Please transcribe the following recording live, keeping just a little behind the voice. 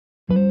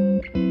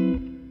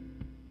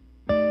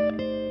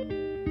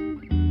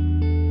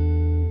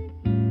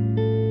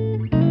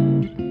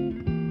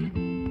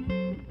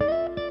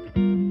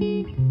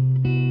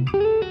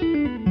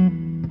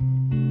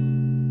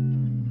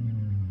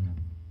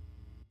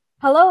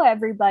Hello,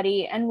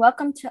 everybody, and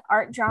welcome to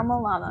Art Drama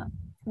Llama,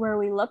 where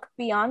we look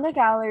beyond the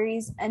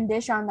galleries and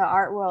dish on the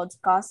art world's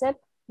gossip,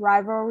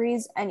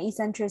 rivalries, and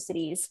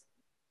eccentricities.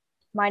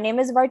 My name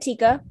is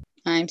Vartika,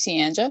 I'm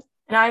Sianja.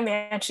 And I'm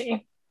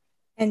Anchi.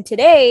 and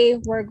today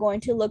we're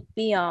going to look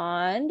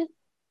beyond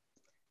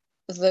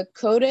The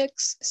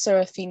Codex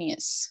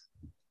Seraphinius.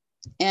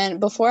 And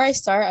before I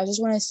start, I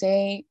just want to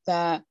say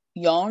that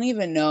y'all don't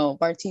even know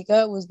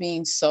Vartika was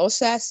being so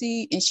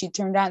sassy and she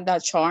turned on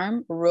that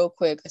charm real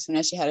quick as soon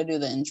as she had to do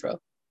the intro.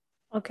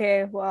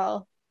 Okay,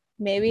 well,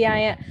 maybe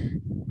I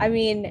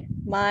mean,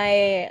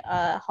 my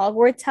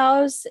Hogwarts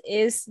house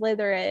is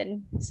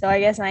Slytherin, so I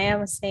guess I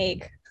am a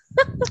snake.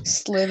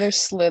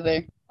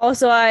 Slither.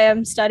 Also, I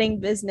am studying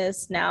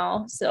business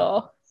now,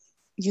 so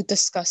You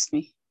disgust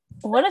me.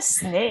 What a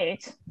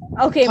snake.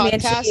 okay,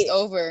 Podcast Manchi.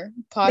 over.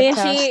 Manchi,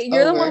 Podcast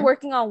you're the one over.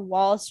 working on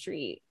Wall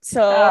Street,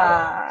 so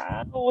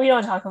We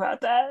don't talk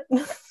about that.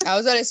 I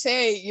was gonna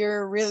say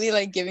you're really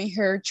like giving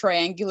her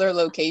triangular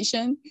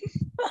location.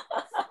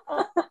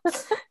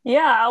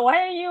 Yeah,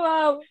 why are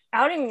you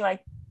outing me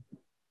like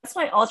that's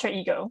my alter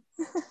ego?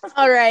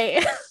 all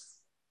right.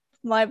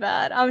 My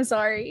bad. I'm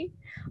sorry.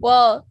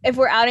 Well, if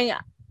we're outing,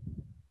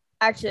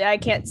 actually, I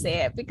can't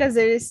say it because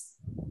there's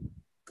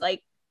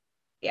like,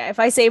 yeah, if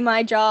I say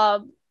my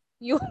job,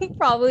 you'll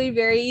probably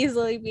very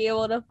easily be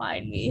able to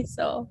find me.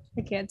 So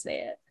I can't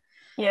say it.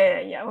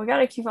 Yeah. We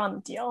gotta keep on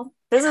the deal.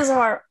 This is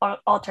our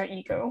alter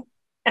ego.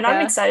 And I'm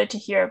Yeah. excited to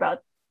hear about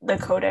the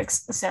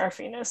Codex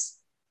Seraphinius.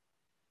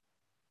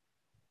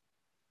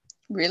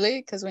 Really?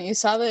 Because when you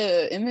saw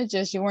the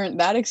images, you weren't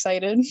that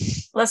excited.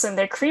 Listen,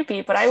 they're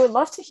creepy, but I would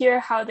love to hear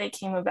how they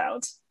came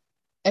about.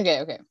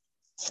 Okay.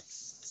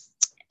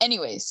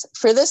 Anyways,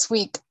 for this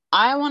week,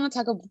 I want to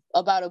talk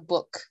about a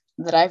book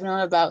that I've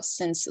known about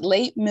since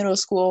late middle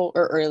school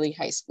or early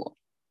high school.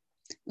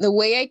 The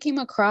way I came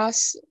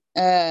across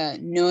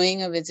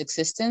knowing of its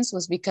existence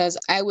was because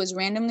I was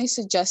randomly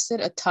suggested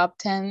a top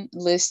 10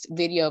 list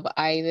video of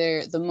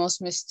either the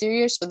most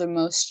mysterious or the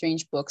most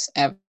strange books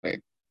ever.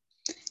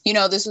 You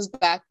know, this was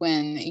back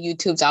when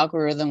YouTube's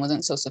algorithm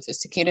wasn't so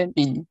sophisticated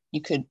and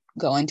you could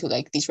go into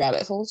like these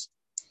rabbit holes.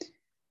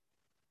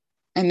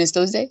 I miss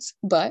those days.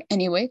 But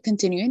anyway,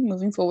 continuing,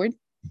 moving forward.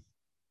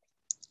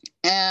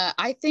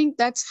 I think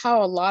that's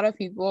how a lot of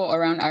people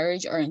around our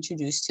age are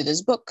introduced to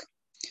this book.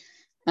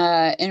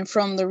 And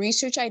from the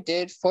research I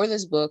did for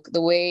this book,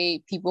 the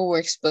way people were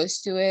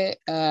exposed to it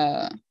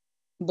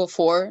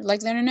before, like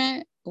the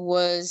internet,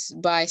 was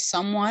by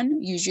someone,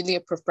 usually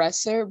a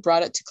professor,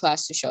 brought it to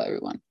class to show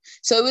everyone.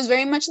 So it was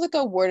very much like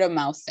a word of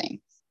mouth thing.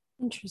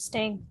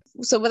 Interesting.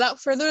 So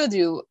without further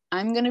ado,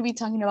 I'm going to be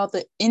talking about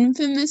the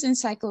infamous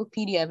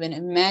encyclopedia of an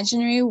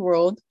imaginary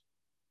world,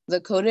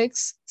 the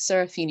Codex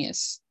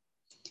Seraphinius.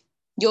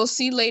 You'll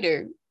see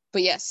later,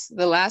 but yes,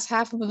 the last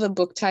half of the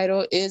book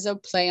title is a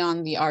play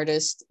on the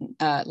artist's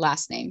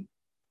last name.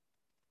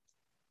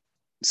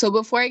 So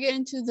before I get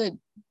into the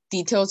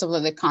details of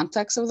the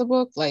context of the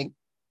book, like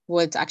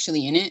what's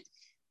actually in it,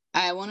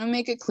 I want to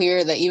make it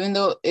clear that even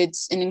though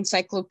it's an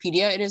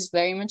encyclopedia, it is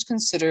very much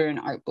considered an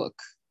art book,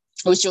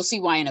 which you'll see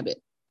why in a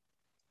bit.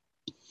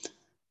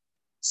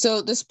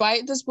 So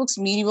despite this book's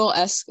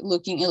medieval-esque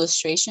looking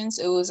illustrations,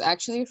 it was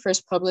actually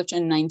first published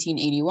in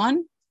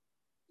 1981,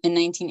 in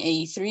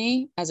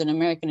 1983 as an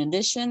American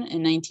edition,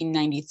 in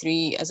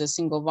 1993 as a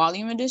single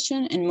volume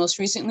edition, and most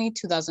recently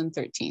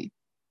 2013.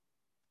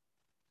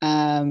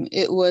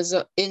 It was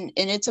and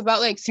it's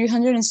about like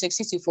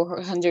 360 to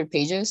 400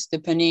 pages,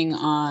 depending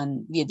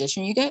on the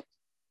edition you get.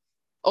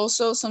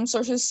 Also, some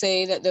sources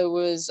say that there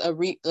was a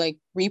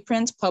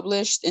reprint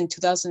published in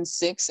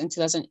 2006 and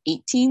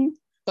 2018,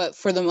 but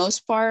for the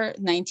most part,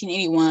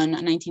 1981,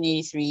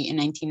 1983, and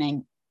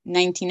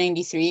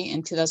 1993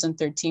 and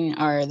 2013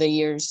 are the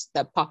years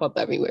that pop up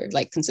everywhere,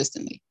 like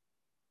consistently.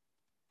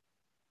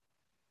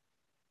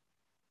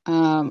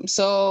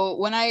 So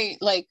when I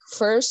like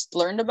first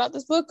learned about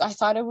this book, I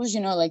thought it was,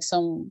 like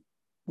some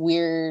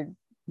weird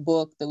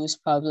book that was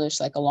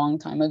published like a long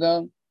time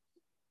ago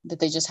that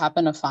they just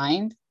happened to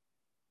find.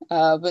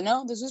 But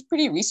no, this was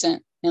pretty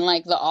recent, and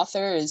like the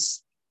author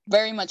is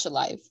very much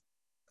alive.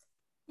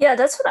 Yeah,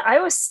 that's what I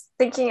was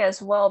thinking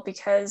as well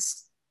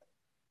because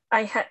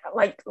I had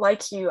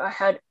like you, I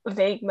had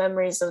vague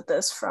memories of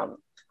this from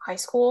high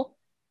school.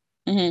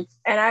 Mm-hmm.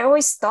 And I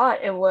always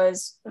thought it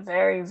was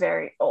very,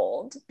 very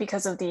old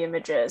because of the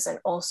images, and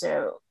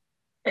also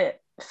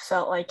it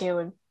felt like it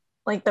would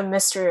like the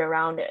mystery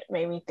around it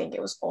made me think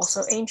it was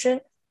also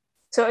ancient.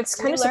 So it's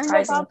kind We of learned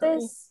surprising about for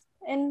me. this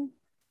in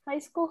high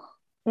school.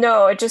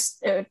 No,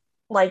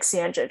 like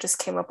Sandra just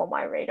came up on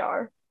my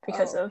radar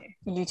because Oh, of okay.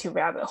 YouTube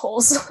rabbit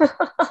holes.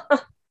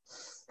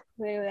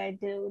 Clearly, I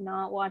do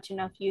not watch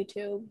enough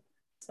YouTube.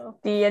 So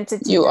The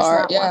entity You does are,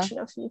 not yeah. watch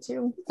enough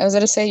YouTube. I was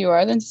gonna say you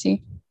are the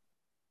entity.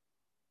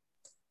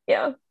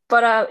 Yeah.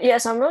 But yeah,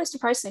 so I'm really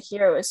surprised to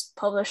hear it was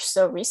published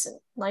so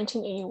recent,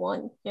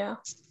 1981. Yeah.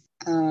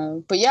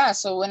 But yeah,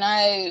 so when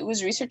I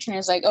was researching,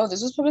 it's like, oh,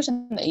 this was published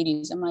in the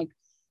 80s. I'm like,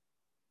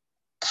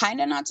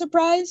 kind of not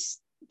surprised,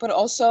 but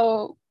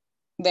also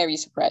very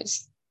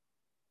surprised.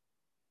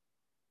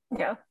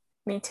 Yeah,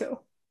 me too.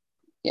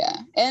 Yeah.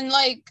 And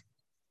like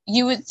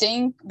you would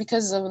think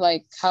because of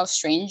like how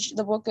strange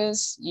the book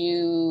is,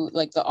 you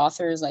like the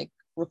author is like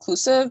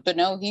reclusive, but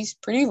no, he's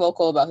pretty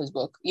vocal about his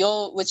book.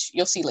 Which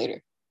you'll see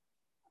later.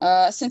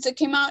 Since it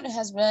came out, it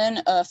has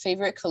been a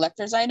favorite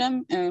collector's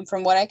item, and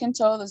from what I can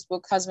tell, this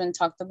book has been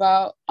talked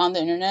about on the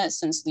internet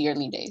since the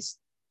early days.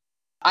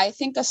 I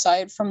think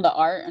aside from the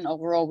art and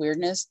overall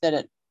weirdness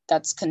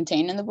that's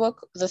contained in the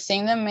book, the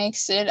thing that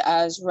makes it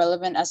as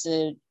relevant as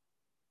it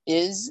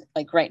is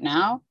like right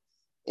now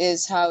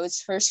is how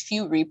its first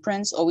few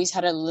reprints always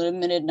had a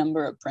limited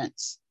number of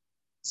prints.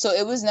 So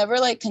it was never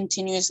like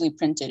continuously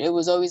printed. It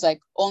was always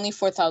like only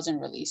 4,000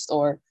 released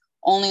or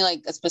only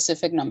like a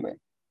specific number.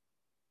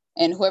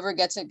 And whoever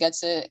gets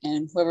it,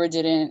 and whoever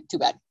didn't, too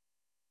bad.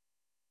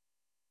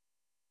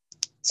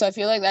 So I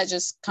feel like that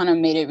just kind of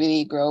made it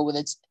really grow with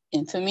its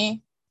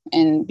infamy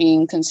and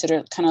being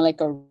considered kind of like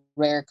a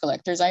rare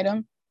collector's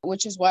item,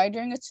 which is why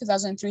during its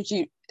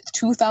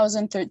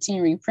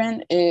 2013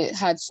 reprint, it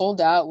had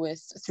sold out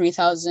with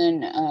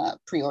 3,000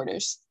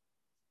 pre-orders.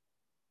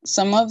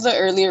 Some of the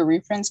earlier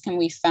reprints can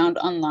be found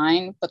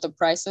online, but the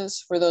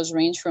prices for those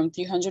range from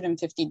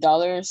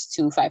 $350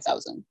 to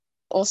 $5,000.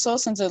 Also,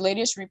 since the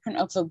latest reprint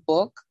of the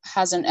book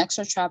has an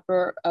extra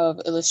chapter of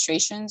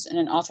illustrations and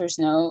an author's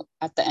note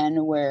at the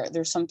end where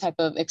there's some type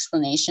of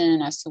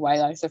explanation as to why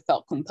Arthur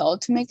felt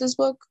compelled to make this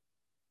book,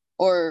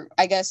 or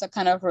I guess a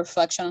kind of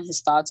reflection on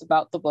his thoughts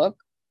about the book.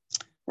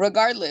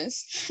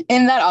 Regardless,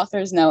 in that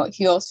author's note,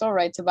 he also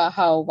writes about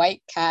how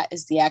White Cat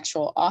is the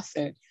actual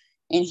author,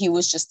 and he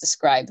was just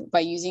described by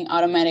using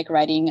automatic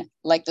writing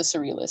like the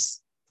Surrealists.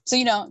 So,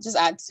 just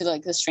adds to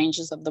like the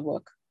strangeness of the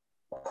book.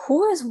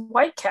 Who is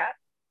White Cat?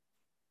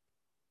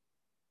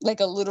 Like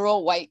a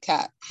literal white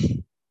cat.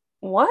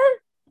 What?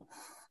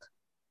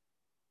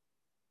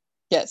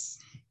 Yes.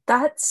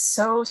 That's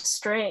so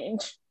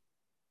strange.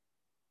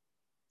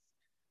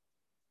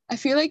 I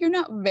feel like you're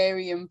not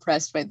very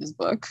impressed by this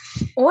book.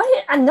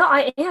 What? No,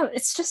 I am.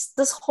 It's just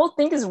this whole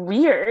thing is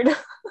weird. I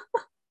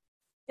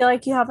feel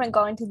like you haven't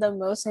gone to the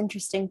most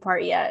interesting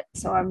part yet,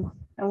 so I'm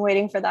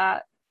waiting for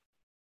that.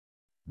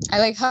 I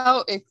like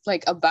how it's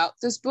like about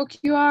this book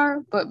you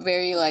are, but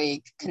very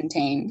like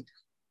contained.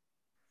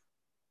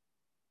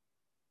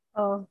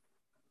 Oh,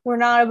 we're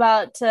not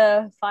about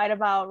to fight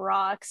about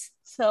rocks,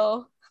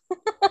 so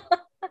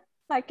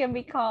I can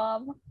be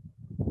calm.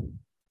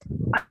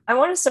 I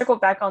want to circle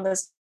back on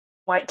this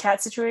White Cat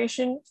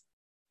situation.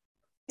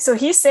 So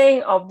he's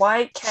saying a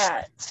white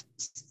cat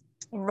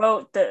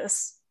wrote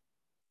this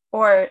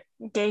or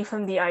gave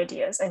him the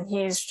ideas, and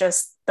he's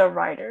just the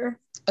writer.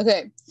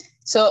 Okay,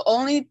 so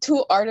only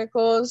 2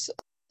 articles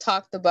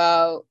talked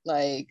about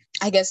like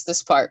I guess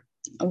this part.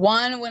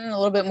 One went in a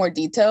little bit more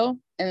detail,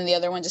 and the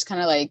other one just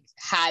kind of like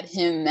had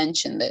him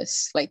mention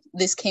this, like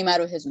this came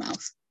out of his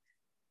mouth.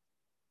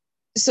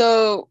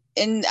 So,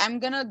 and I'm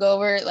gonna go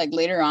over it like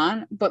later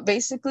on, but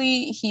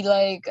basically he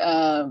like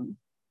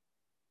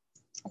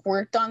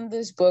worked on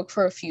this book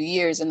for a few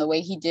years, and the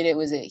way he did it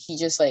was that he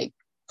just like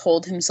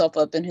holed himself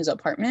up in his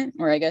apartment,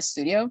 or I guess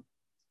studio.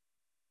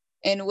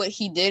 And what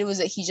he did was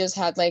that he just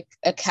had like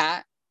a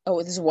cat,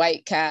 this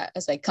white cat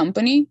as like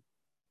company.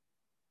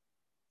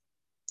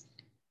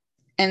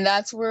 And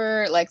that's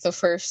where like the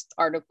first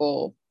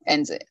article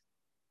ends it.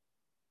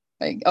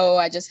 Like, oh,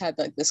 I just had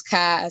like this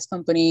cat as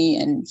company,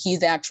 and he's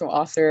the actual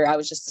author. I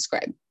was just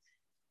described.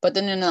 But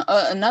then in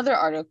another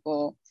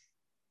article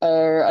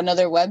or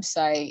another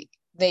website,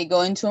 they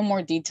go into a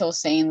more detail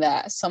saying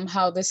that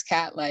somehow this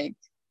cat like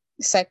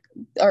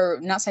or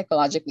not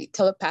psychologically,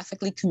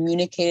 telepathically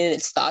communicated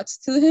its thoughts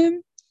to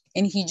him,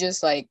 and he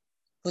just like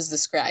was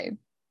described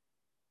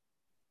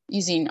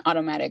using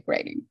automatic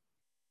writing.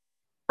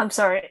 I'm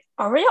sorry,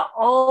 are we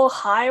all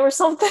high or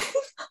something?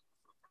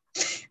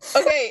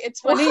 Okay,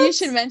 it's funny you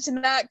should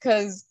mention that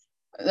because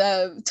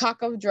the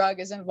talk of drug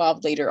is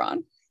involved later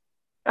on.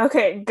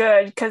 Okay,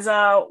 good, because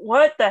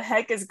what the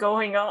heck is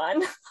going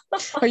on?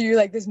 Are you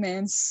like, this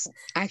man's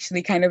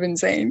actually kind of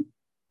insane?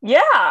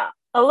 Yeah,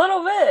 a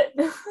little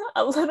bit.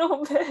 A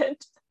little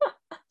bit.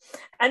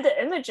 And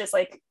the images,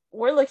 like,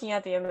 we're looking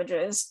at the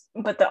images,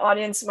 but the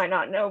audience might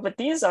not know, but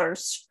these are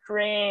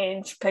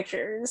strange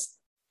pictures.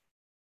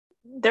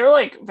 They're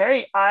like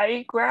very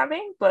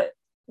eye-grabbing, but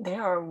they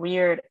are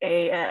weird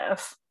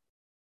AF.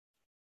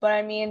 But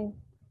I mean,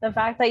 the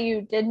fact that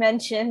you did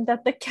mention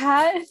that the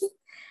cat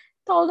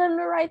told him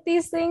to write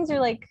these things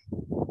or like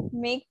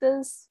make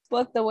this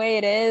book the way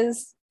it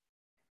is.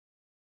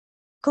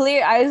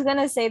 Clear, I was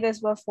gonna say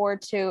this before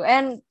too,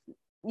 and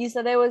you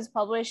said it was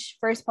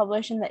first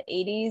published in the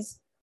 80s.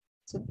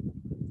 So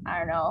I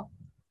don't know.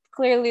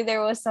 Clearly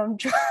there was some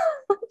drug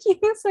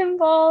use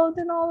involved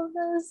in all of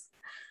this.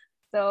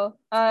 So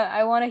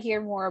I want to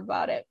hear more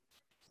about it.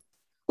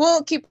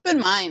 Well, keep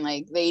in mind,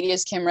 like the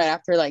 80s came right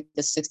after like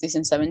the 60s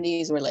and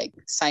 70s, where like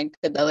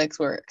psychedelics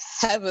were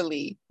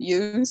heavily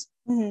used.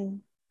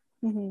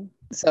 Mm-hmm. Mm-hmm.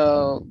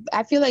 So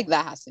I feel like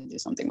that has to do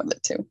something with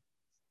it too.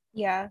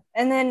 Yeah,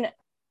 and then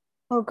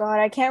oh god,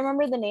 I can't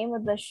remember the name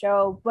of the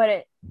show, but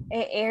it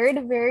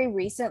aired very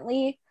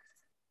recently,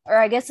 or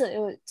I guess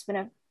it's been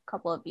a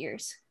couple of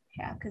years.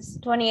 Yeah, because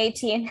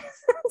 2018.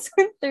 It's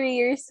been 3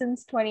 years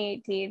since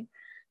 2018.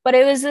 But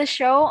it was a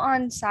show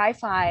on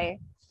Sci-Fi,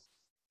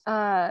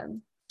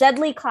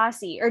 Deadly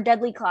Classy or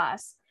Deadly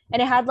Class,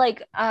 and it had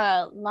like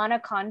Lana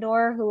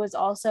Condor, who was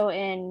also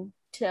in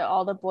To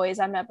All the Boys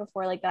I Met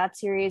Before, like that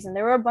series, and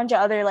there were a bunch of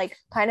other like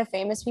kind of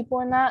famous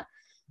people in that.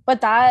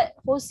 But that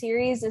whole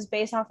series is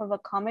based off of a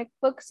comic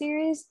book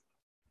series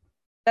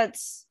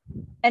that's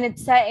and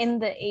it's set in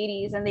the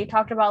 80s, and they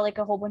talked about like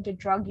a whole bunch of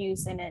drug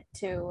use in it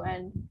too.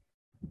 And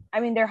I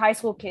mean, they're high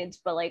school kids,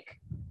 but like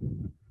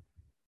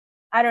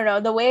I don't know,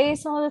 the way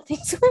some of the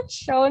things were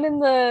shown in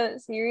the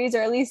series,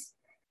 or at least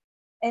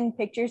in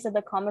pictures of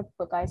the comic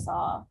book I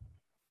saw,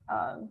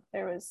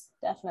 there was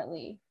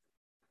definitely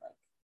like,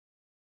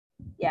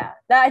 yeah,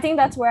 that I think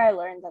that's where I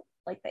learned that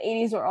like the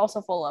 80s were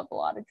also full of a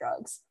lot of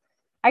drugs.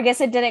 I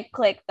guess it didn't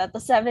click that the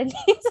 70s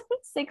and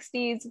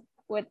 60s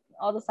with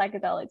all the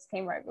psychedelics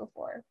came right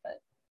before, but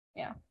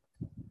yeah,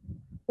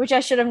 which I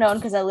should have known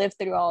because I lived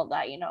through all of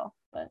that, you know.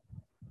 But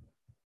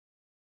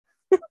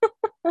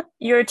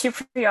You're too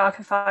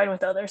preoccupied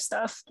with other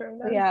stuff during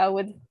that. yeah,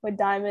 with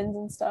diamonds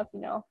and stuff, you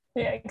know.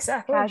 Yeah,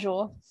 exactly.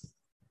 Casual,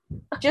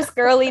 just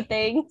girly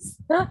things.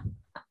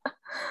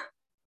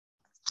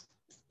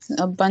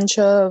 A bunch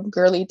of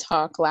girly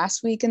talk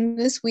last week and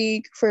this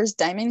week. First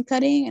diamond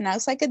cutting and now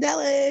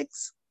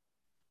psychedelics.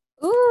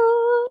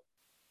 Ooh,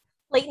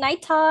 late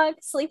night talk,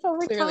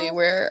 sleepover Clearly talk.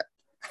 we're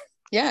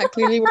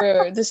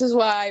this is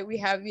why we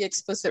have the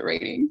explicit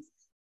rating.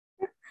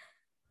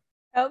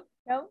 Nope.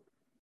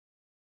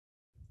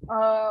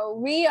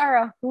 We are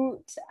a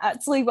hoot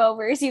at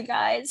sleepovers, you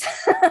guys.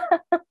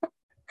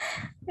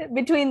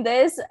 Between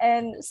this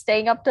and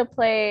staying up to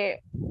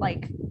play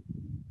like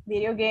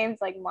video games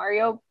like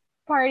Mario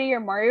Party or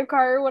Mario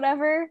Kart or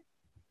whatever.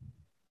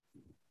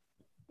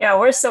 Yeah,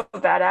 we're so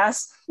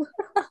badass.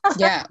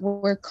 Yeah,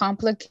 we're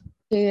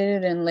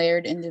complicated and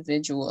layered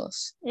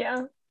individuals.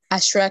 Yeah.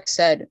 As Shrek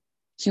said,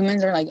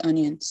 humans are like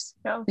onions.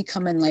 Yeah. We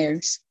come in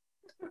layers.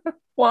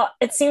 Well,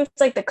 it seems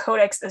like the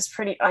codex is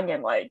pretty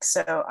onion-like,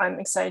 so I'm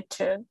excited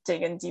to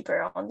dig in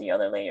deeper on the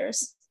other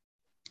layers.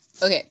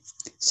 Okay,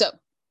 so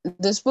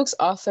this book's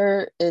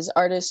author is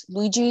artist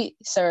Luigi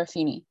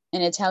Serafini,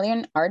 an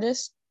Italian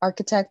artist,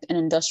 architect, and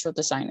industrial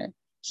designer.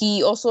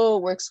 He also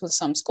works with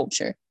some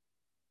sculpture.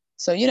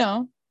 So, you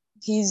know,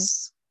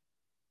 he's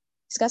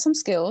got some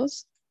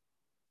skills.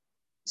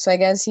 So I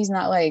guess he's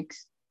not like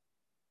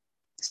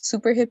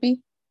super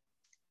hippie.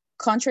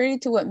 Contrary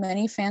to what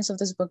many fans of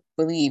this book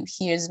believe,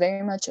 he is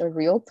very much a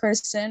real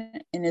person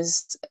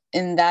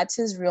and that's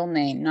his real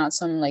name, not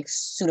some like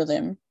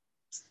pseudonym.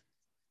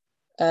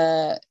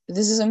 This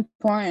is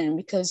important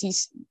because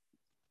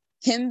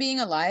him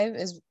being alive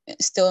is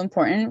still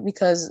important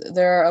because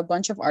there are a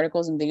bunch of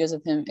articles and videos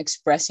of him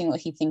expressing what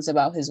he thinks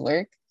about his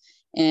work,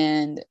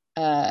 and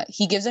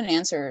he gives an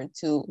answer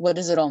to what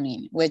does it all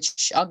mean,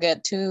 which I'll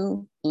get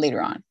to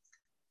later on.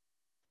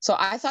 So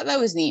I thought that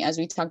was neat, as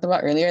we talked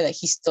about earlier, that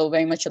he's still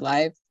very much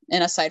alive.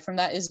 And aside from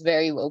that, is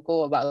very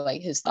vocal about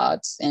like his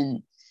thoughts.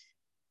 And,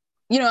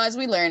 you know, as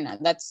we learn,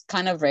 that's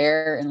kind of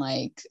rare in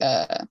like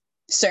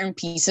certain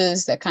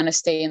pieces that kind of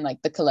stay in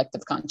like the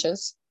collective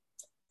conscious.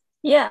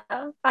 Yeah,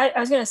 I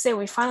was gonna say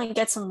we finally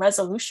get some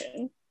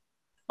resolution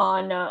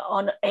on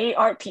a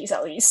art piece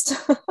at least.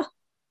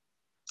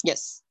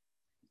 Yes.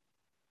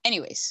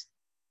 Anyways,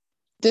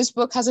 this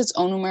book has its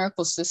own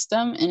numerical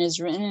system and is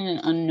written in an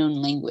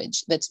unknown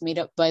language that's made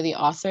up by the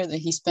author that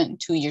he spent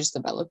 2 years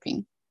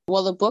developing.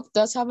 While the book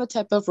does have a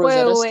type of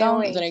Rosetta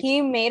Stone that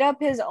he made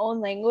up his own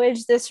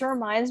language. This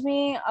reminds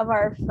me of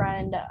our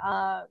friend.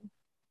 I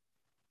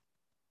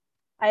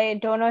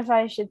don't know if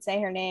I should say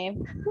her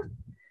name,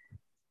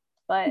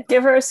 but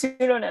give her a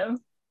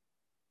pseudonym.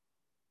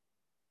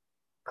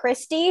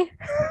 Christy.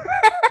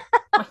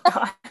 Oh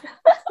my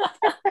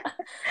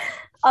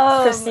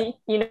God. Christy,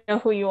 you know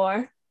who you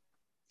are.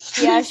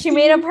 Yeah, she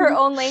made up her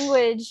own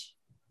language.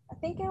 I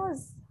think it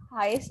was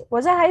high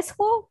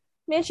school?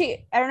 I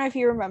don't know if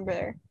you remember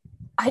her.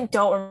 I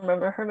don't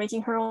remember her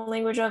making her own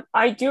language up.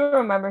 I do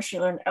remember she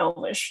learned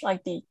Elvish,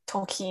 like the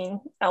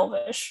Tolkien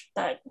Elvish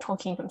that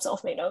Tolkien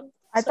himself made up.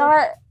 I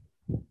thought,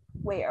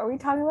 wait, are we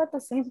talking about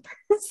the same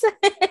person?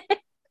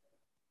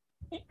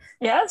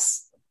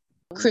 Yes.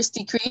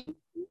 Christy Creed.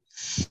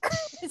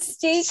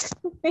 Christy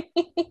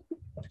Creed.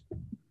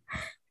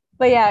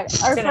 But yeah,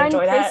 our friend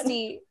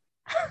Christy,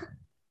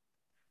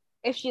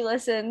 if she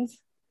listens,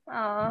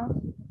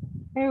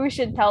 maybe we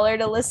should tell her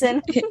to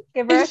listen.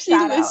 Give her a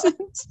shout out.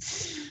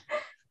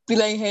 Be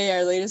like, hey,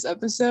 our latest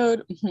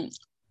episode, you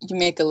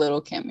make a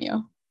little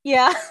cameo.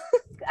 Yeah.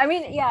 I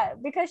mean, yeah,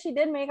 because she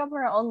did make up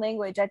her own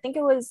language. I think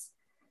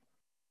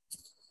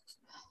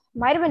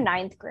might have been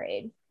 9th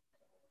grade.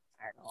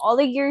 I don't know. All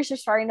the years are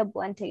starting to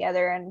blend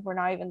together and we're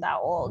not even that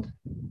old.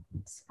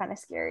 It's kind of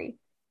scary.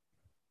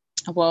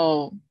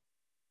 Well,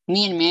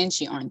 me and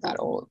Manchi aren't that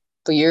old,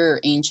 but you're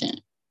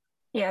ancient.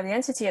 Yeah, the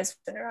entity has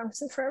been around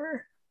since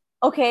forever.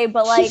 Okay,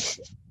 but like,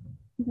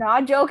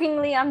 not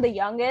jokingly, I'm the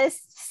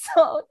youngest,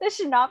 so this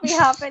should not be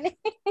happening.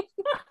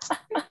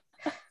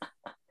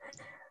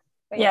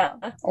 But Yeah.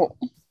 Oh,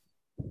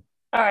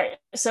 All right.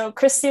 So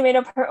Christy made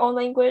up her own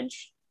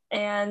language,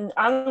 and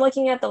I'm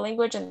looking at the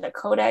language in the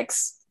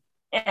codex,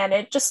 and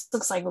it just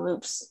looks like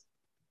loops.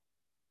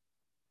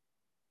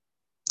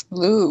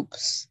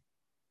 loops.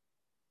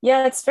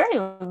 Yeah, it's very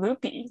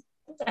loopy,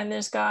 and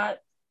it's got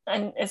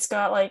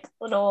like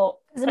little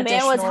the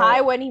man was high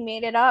additional when he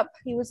made it up.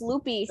 He was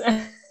loopy.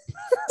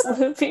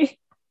 loopy.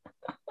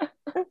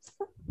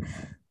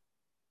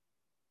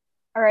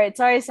 All right,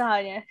 sorry,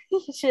 Sahanya.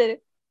 You should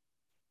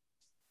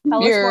tell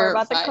us more You're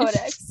about the fine.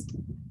 codex.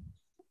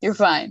 You're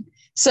fine.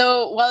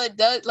 So while it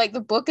does, like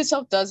the book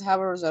itself does have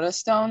a Rosetta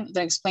Stone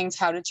that explains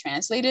how to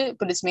translate it,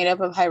 but it's made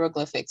up of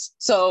hieroglyphics.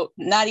 So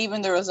not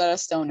even the Rosetta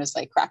Stone is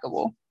like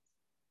crackable.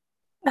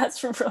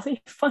 That's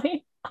really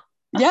funny.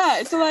 Yeah,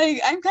 it's like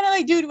I'm kind of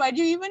like, dude, why'd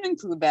you even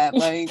include that?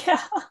 Like,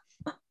 Yeah.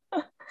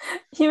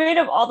 He made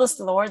up all this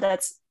lore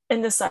that's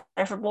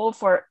indecipherable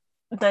for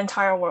the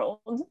entire world.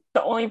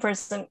 The only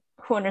person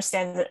who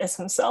understands it is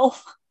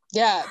himself.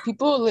 yeah,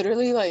 people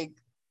literally like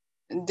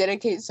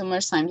dedicate so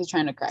much time to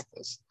trying to crack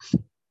this.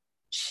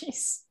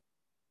 Jeez.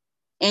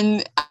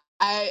 And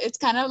it's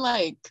kind of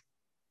like,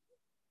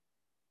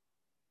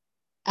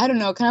 I don't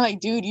know, kind of like,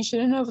 dude, you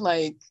shouldn't have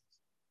like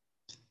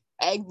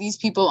egged these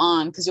people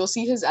on, because you'll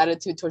see his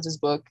attitude towards this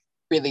book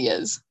really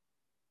is.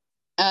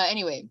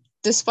 Anyway,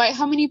 despite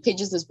how many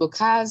pages this book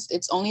has,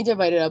 it's only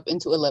divided up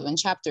into 11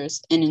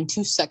 chapters and in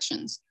 2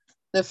 sections.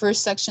 The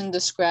first section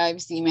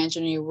describes the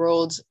imaginary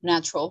world's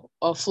natural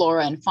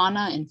flora and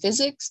fauna and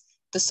physics.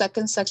 The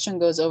second section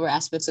goes over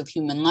aspects of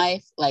human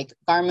life, like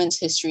garments,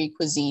 history,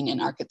 cuisine,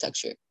 and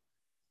architecture.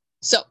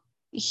 So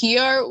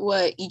here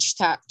what each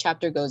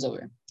chapter goes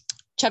over.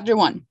 Chapter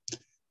 1,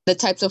 the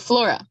types of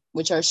flora,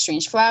 which are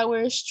strange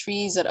flowers,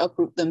 trees that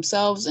uproot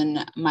themselves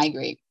and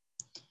migrate.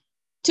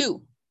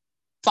 2,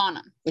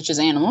 fauna, which is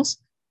animals,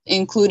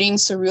 including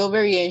surreal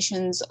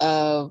variations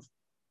of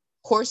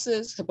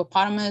horses,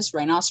 hippopotamus,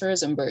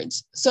 rhinoceros, and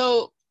birds.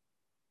 So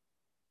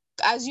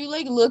as you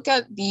like look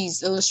at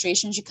these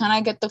illustrations, you kind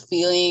of get the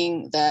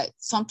feeling that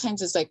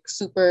sometimes it's like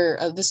super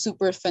the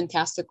super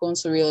fantastical and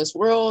surrealist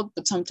world,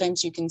 but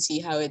sometimes you can see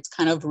how it's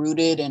kind of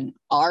rooted in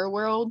our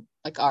world,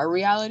 like our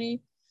reality.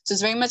 So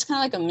it's very much kind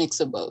of like a mix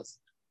of both.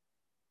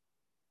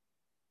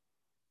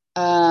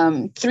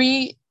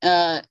 3,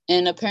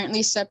 an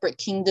apparently separate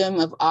kingdom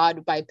of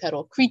odd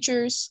bipedal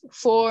creatures.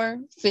 4,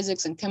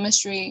 physics and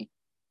chemistry.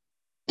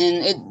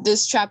 And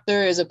this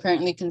chapter is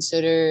apparently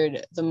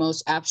considered the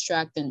most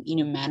abstract and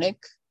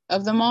enigmatic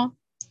of them all.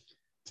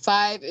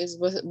 5 is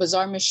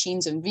bizarre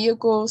machines and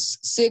vehicles.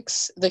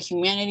 6, the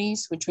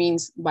humanities, which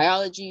means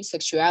biology,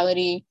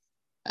 sexuality,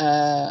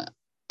 I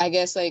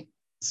guess like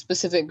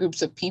specific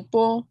groups of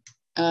people.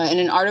 In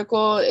an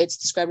article, it's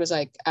described as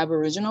like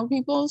Aboriginal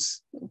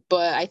peoples,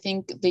 but I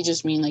think they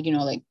just mean like,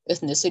 like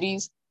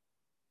ethnicities.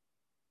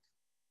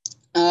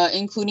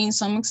 Including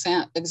some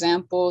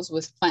examples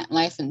with plant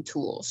life and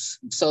tools.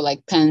 So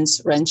like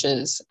pens,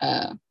 wrenches,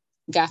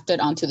 grafted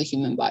onto the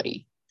human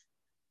body.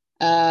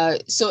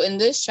 So in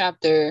this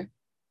chapter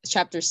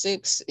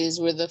 6 is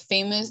where the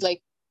famous,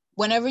 like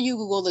whenever you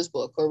Google this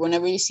book or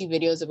whenever you see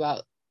videos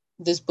about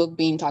this book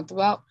being talked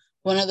about,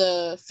 one of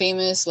the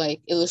famous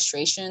like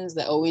illustrations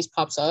that always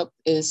pops up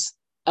is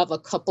of a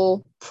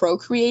couple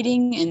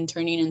procreating and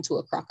turning into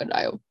a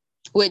crocodile,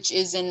 which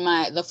is in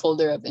the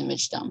folder of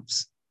image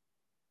dumps.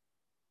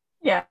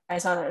 Yeah, I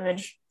saw that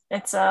image.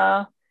 It's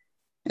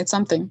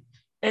something.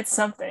 It's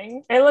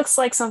something. It looks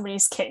like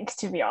somebody's kink,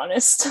 to be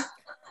honest.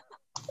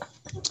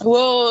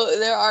 Well,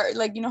 there are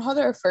like, how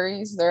there are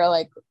furries, there are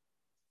like,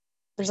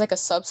 there's like a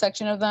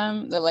subsection of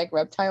them that like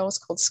reptiles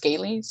called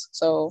scalies.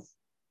 So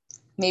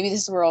maybe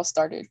this is where it all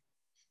started.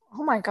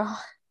 Oh my god.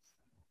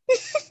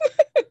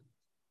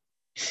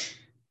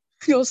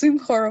 You all seem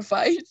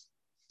horrified.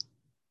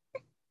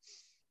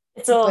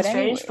 It's a little But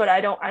strange, anyway. but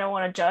I don't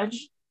want to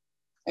judge.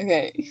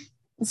 Okay.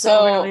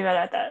 So I'm gonna leave it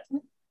at that.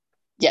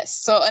 Yes.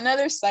 So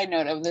another side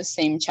note of the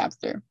same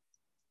chapter.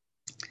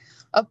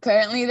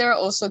 Apparently, there are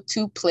also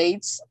 2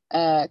 plates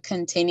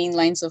containing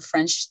lines of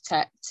French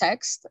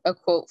text. A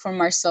quote from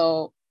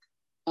Marcel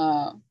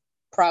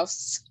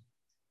Proust's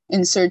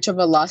 "In Search of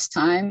a Lost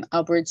Time,"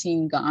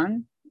 Albertine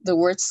Gone. The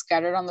words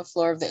scattered on the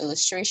floor of the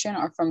illustration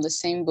are from the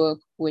same book,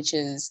 which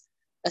is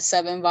a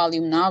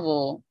 7-volume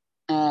novel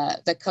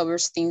that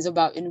covers themes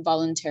about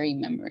involuntary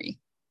memory.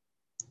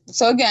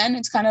 So again,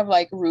 it's kind of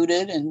like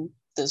rooted in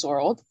this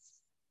world.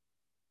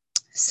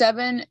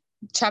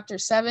 Chapter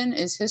 7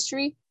 is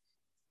history,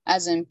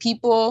 as in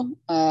people,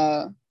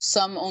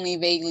 some only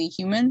vaguely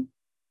human,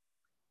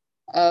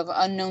 of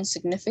unknown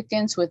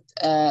significance with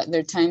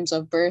their times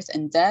of birth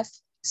and death,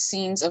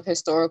 scenes of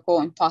historical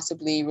and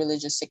possibly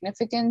religious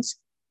significance,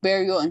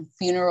 burial and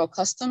funeral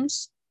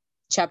customs.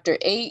 Chapter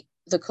 8,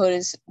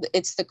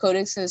 it's the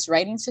codex's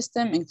writing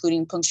system,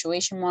 including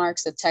punctuation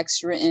marks, the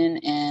text written,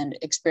 and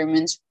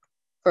experiments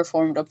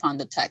performed upon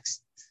the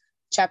text.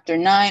 Chapter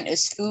 9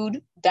 is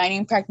food,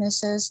 dining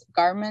practices,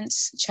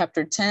 garments.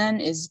 Chapter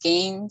 10 is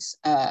games,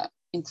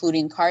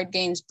 including card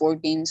games,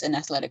 board games, and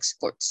athletic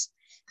sports.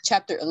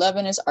 Chapter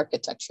 11 is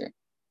architecture.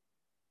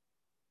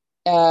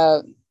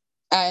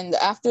 And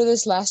after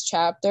this last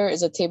chapter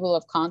is a table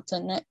of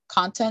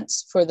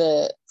contents for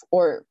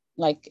or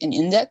like an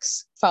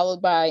index,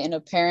 followed by an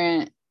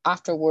apparent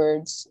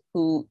afterwards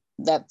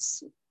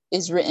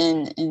is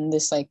written in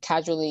this like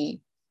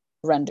casually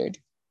rendered.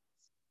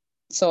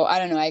 So I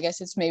don't know, I guess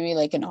it's maybe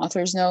like an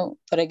author's note,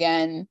 but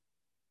again,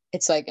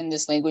 it's like in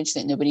this language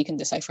that nobody can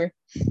decipher.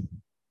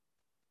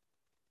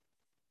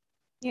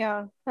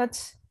 Yeah,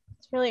 that's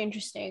really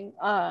interesting.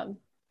 Do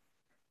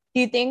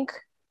you think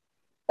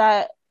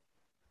that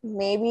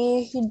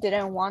maybe he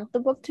didn't want the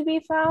book to be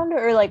found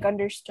or like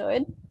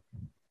understood?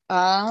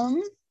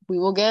 We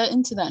will get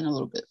into that in a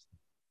little bit.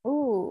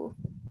 Ooh.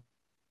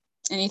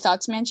 Any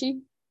thoughts,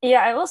 Manchi?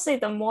 Yeah, I will say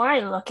the more I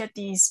look at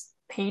these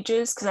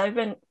pages, because I've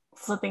been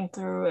flipping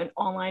through an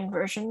online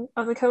version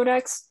of the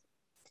codex,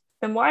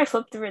 the more I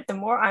flip through it, the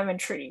more I'm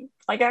intrigued.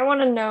 Like, I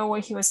want to know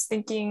what he was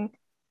thinking.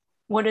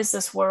 What is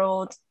this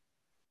world?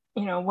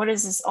 What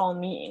does this all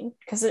mean?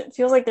 Because it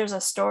feels like there's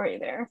a story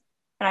there,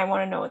 and I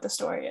want to know what the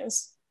story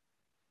is.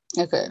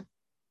 Okay.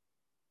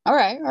 All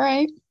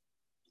right.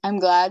 I'm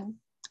glad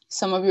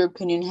some of your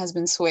opinion has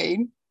been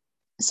swayed.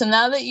 So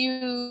now that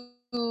you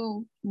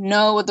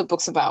know what the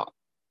book's about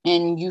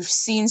and you've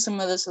seen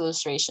some of those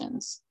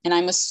illustrations, and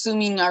I'm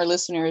assuming our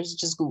listeners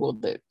just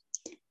Googled it,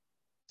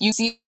 you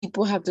see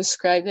people have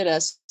described it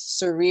as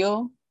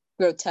surreal,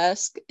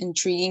 grotesque,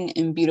 intriguing,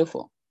 and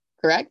beautiful,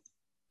 correct?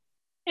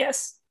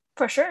 Yes,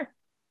 for sure.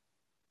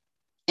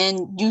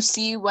 And you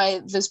see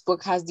why this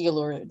book has the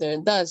allure that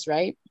it does,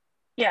 right?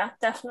 Yeah,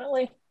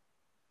 definitely.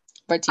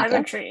 I'm Bartika?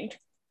 intrigued.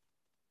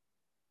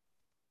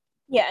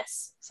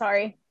 Yes.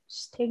 Sorry.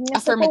 Just taking a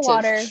sip of Affirmative.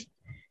 water.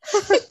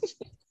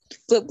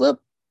 Blip, blip.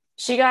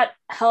 She got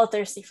hella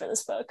thirsty for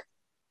this book.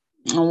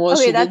 Oh, well,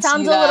 Okay, that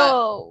sounds a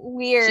little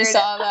weird. She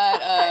saw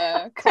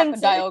that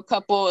crocodile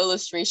couple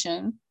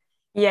illustration.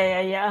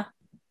 Yeah.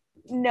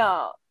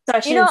 No. So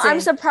I'm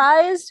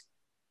surprised.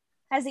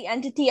 As the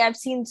entity, I've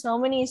seen so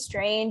many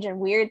strange and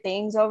weird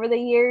things over the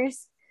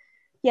years.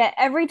 Yet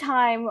every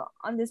time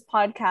on this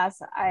podcast,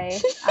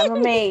 I'm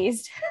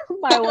amazed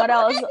by what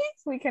else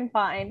we can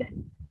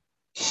find.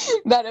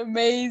 That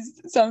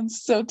amazed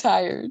sounds so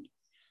tired.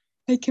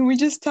 Like, can we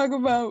just talk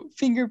about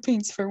finger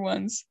paints for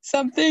once?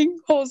 Something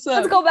wholesome.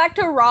 Let's go back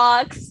to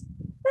rocks.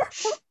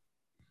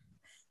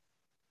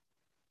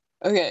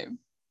 Okay.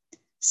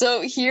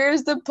 So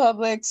here's the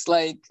public's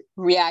like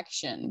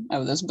reaction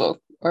of this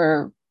book,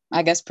 or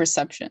I guess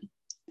perception.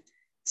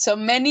 So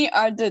many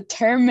are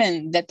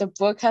determined that the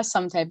book has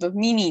some type of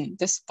meaning,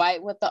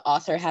 despite what the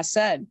author has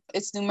said.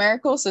 Its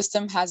numerical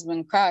system has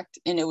been cracked,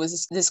 and it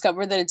was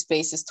discovered that its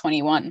base is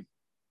 21.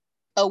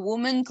 A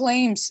woman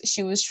claims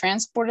she was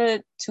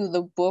transported to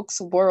the book's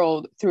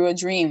world through a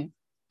dream,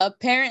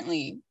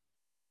 apparently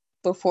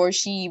before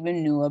she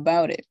even knew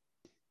about it.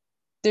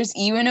 There's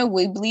even a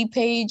Weebly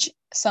page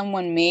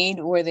someone made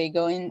where they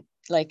go in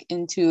like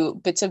into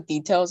bits of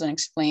details and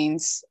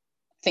explains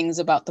things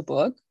about the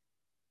book.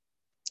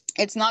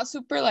 It's not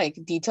super like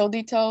detailed,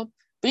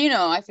 but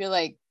I feel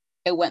like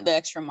it went the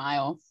extra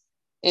mile.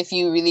 If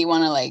you really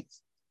want to like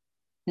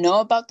know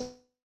about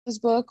this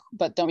book,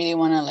 but don't really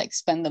want to like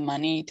spend the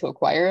money to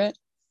acquire it.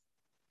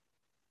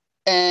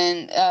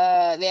 And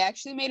they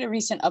actually made a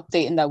recent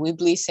update in that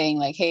Weebly saying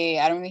like, hey,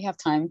 I don't really have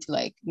time to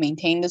like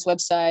maintain this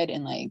website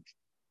and like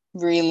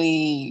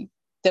really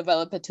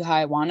develop it to how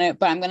I want it,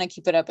 but I'm gonna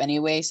keep it up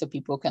anyway so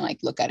people can like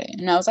look at it.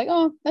 And I was like,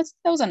 oh, that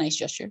was a nice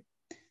gesture.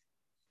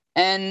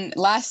 And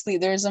lastly,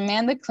 there's a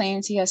man that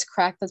claims he has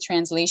cracked the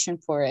translation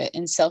for it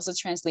and sells the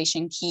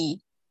translation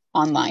key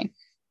online.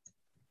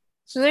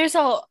 So there's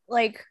the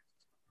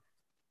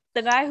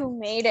guy who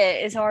made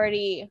it is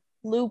already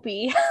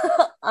loopy.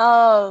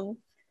 And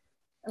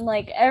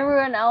like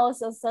everyone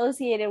else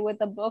associated with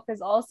the book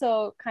is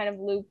also kind of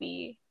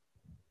loopy.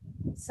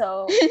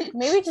 So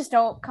maybe just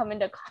don't come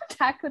into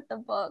contact with the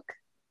book.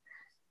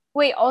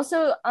 Wait,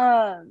 also,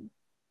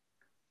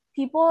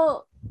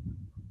 people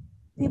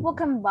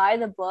can buy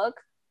the book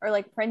or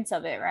like prints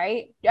of it,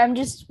 right? I'm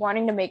just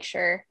wanting to make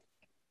sure.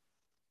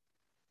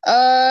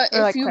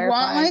 If you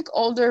want like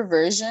older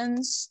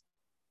versions,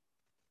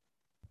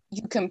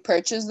 you can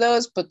purchase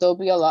those, but they'll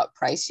be a lot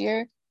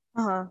pricier.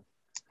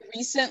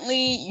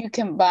 Recently, you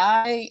can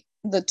buy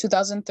the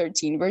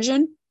 2013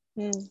 version.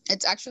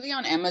 It's actually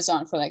on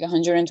Amazon for like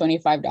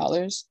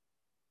 $125.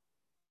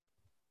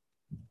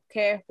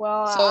 Okay,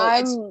 well,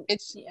 so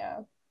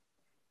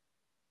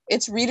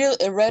it's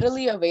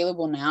readily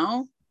available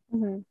now.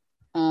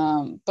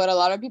 But a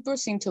lot of people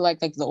seem to like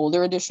the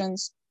older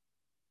editions.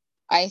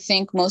 I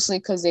think mostly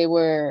because they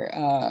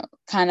were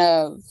kind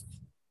of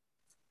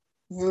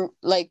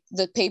like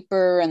the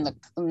paper and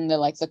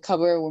the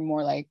cover were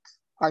more like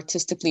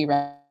artistically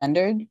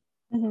rendered.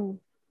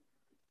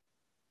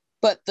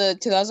 But the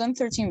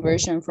 2013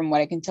 version, from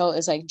what I can tell,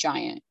 is like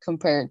giant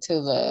compared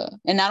to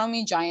and I don't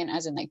mean giant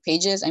as in like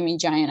pages, I mean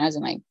giant as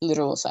in like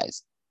literal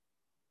size,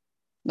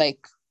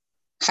 like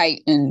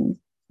height and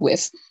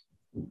width.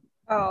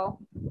 Oh,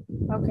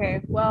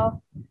 okay.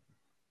 Well,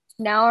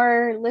 Now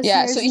our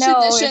Yeah, so listeners each know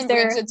if edition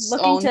brings they're its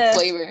looking own to,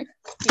 flavor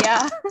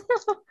yeah.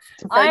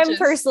 to I'm purchase.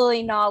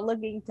 personally not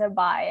looking to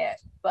buy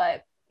it,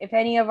 but if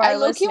any of I our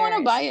low-key want to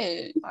listeners buy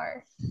it.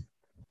 are,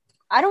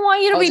 I don't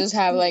want you to I'll be just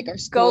have like our go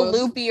schools.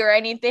 loopy or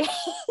anything.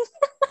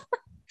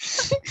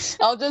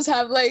 I'll just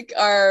have like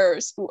our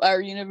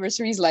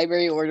university's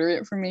library order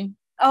it for me.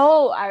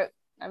 Oh,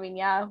 I mean,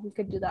 yeah, we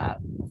could do that.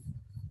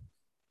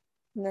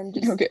 And then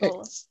just Okay.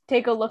 go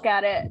take a look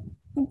at it.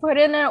 Put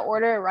in an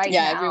order right now.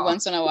 Yeah, every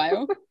once in a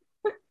while.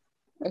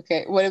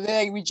 Okay. What if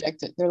they like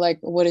reject it? They're like,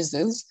 what is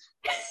this?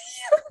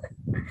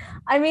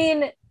 I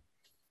mean,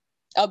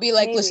 I'll be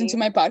like, maybe. listen to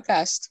my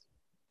podcast.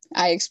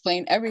 I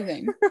explain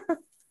everything.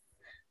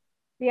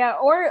 Yeah,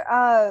 or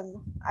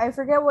I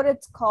forget what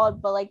it's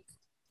called, but like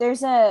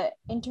there's a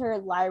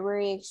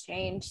interlibrary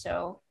exchange,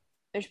 so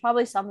there's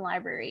probably some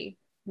library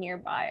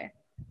nearby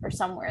or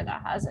somewhere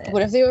that has it.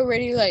 What if they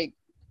already like,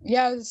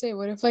 yeah, I was gonna say,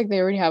 what if like they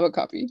already have a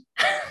copy?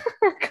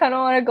 I kind of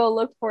want to go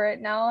look for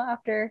it now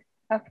after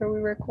we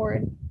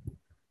record.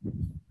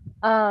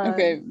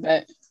 Okay,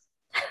 but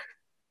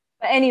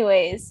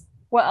anyways,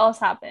 what else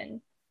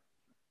happened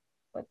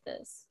with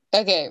this?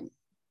 okay.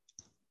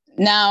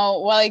 Now,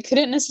 while I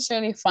couldn't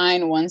necessarily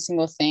find one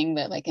single thing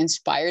that like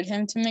inspired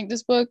him to make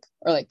this book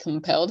or like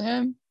compelled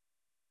him,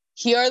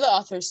 here are the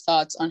author's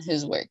thoughts on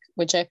his work,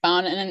 which I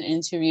found in an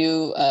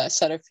interview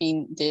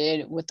Sarafin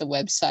did with the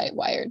website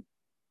Wired.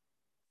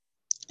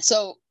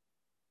 So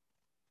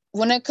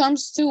when it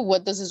comes to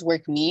what does his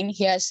work mean,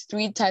 he has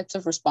 3 types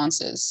of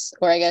responses,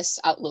 or I guess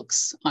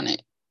outlooks on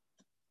it.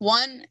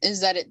 One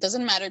is that it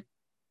doesn't matter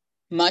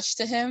much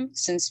to him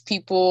since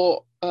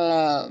people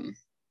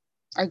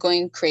are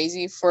going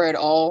crazy for it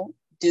all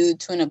due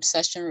to an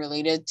obsession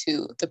related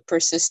to the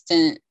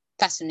persistent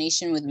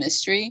fascination with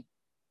mystery.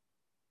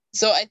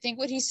 So I think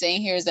what he's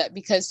saying here is that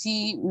because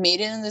he made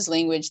it in this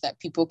language that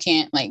people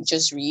can't like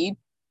just read,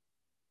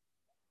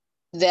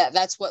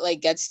 that's what like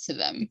gets to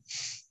them.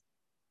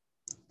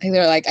 Like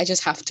they're like, I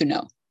just have to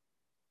know.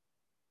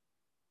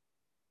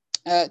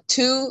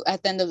 2,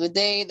 at the end of the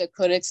day, the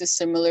codex is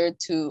similar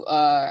to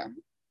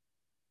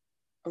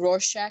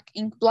Rorschach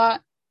ink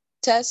blot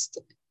test.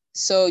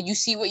 So you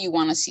see what you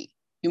want to see.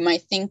 You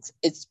might think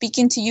it's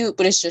speaking to you,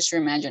 but it's just your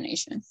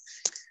imagination.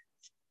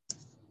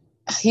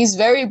 He's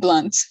very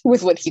blunt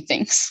with what he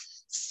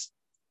thinks,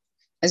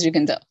 as you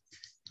can tell.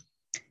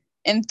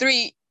 And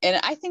 3,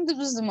 and I think this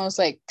was the most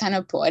like kind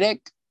of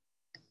poetic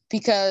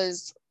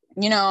because,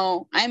 you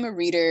know, I'm a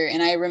reader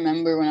and I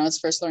remember when I was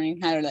first learning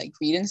how to like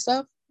read and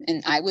stuff,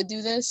 and I would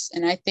do this.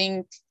 And I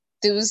think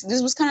this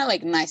was kind of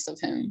like nice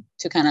of him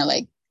to kind of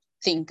like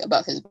think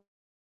about his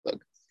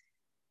book.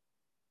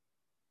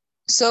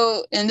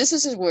 So, and this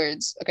is his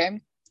words,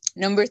 okay?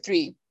 Number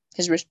 3,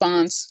 his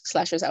response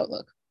 / his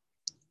outlook.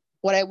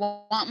 What I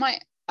want my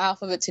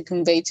alphabet to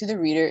convey to the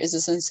reader is a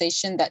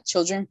sensation that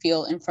children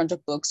feel in front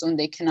of books when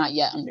they cannot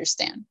yet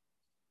understand.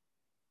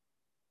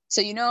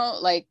 So, you know,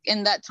 like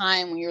in that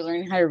time when you're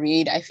learning how to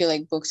read, I feel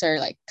like books are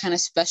like kind of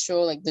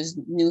special, like this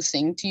new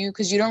thing to you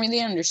because you don't really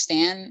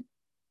understand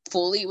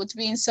fully what's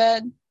being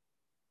said.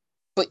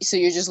 But so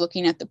you're just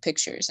looking at the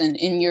pictures and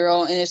in your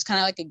own, and it's kind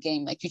of like a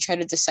game. Like you try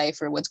to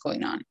decipher what's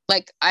going on.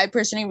 Like I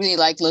personally really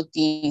like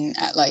looking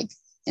at like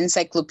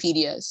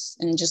encyclopedias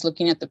and just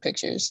looking at the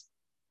pictures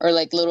or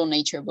like little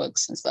nature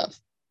books and stuff.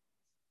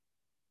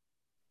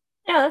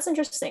 Yeah, that's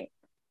interesting.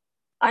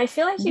 I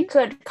feel like you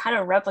could kind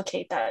of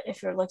replicate that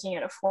if you're looking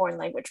at a foreign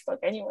language book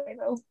anyway,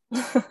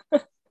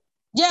 though.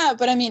 Yeah,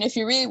 but I mean, if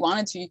you really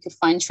wanted to, you could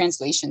find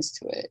translations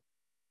to it.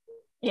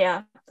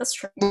 Yeah, that's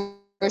true.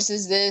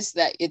 Versus this,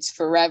 that it's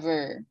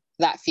forever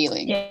that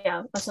feeling.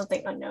 Yeah, that's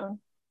something unknown.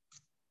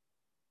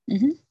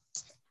 Mm-hmm.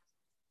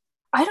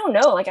 I don't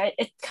know. Like,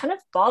 it kind of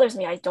bothers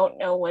me. I don't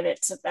know what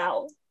it's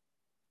about.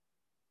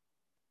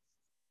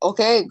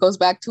 Okay, it goes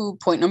back to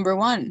point number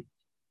 1.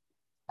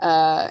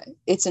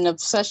 It's an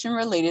obsession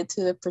related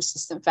to the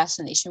persistent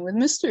fascination with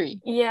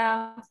mystery.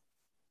 Yeah.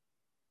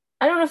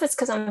 I don't know if it's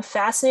because I'm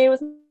fascinated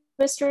with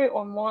mystery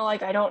or more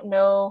like I don't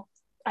know.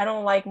 I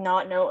don't like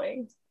not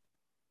knowing.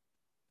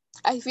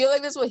 I feel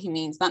like that's what he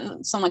means.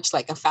 Not so much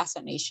like a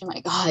fascination,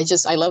 like, oh,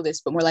 I love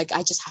this, but more like,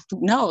 I just have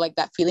to know, like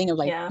that feeling of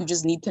like, you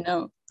just need to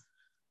know.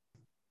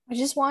 I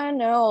just want to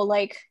know,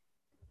 like,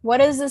 what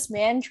is this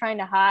man trying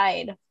to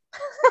hide?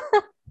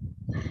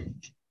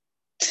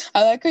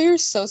 I like how you're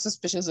so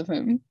suspicious of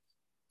him.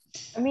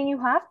 I mean,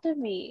 you have to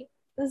be.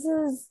 You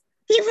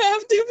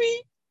have to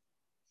be.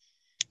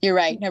 You're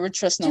right. Never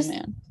trust no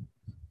man.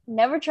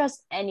 Never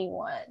trust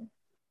anyone.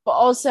 But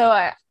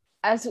also,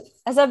 as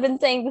I've been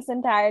saying this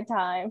entire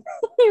time,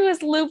 he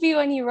was loopy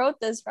when he wrote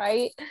this,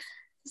 right?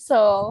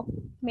 So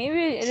maybe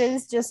it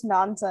is just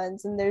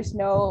nonsense and there's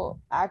no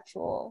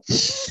actual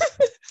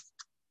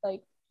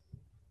like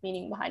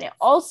meaning behind it.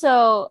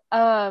 Also,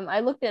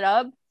 I looked it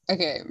up.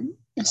 Okay.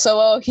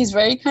 So he's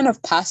very kind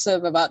of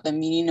passive about the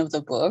meaning of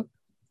the book.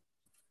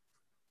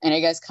 And I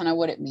guess kind of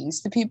what it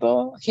means to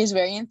people. He's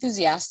very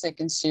enthusiastic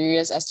and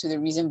serious as to the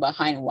reason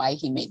behind why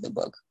he made the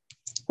book,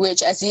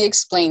 which, as he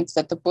explains,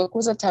 that the book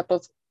was a type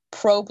of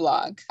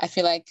prologue. I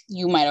feel like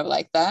you might have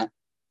liked that.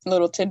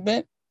 little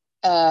tidbit.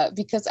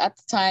 Because at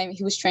the time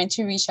he was trying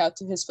to reach out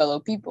to his fellow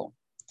people,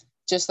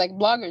 just like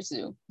bloggers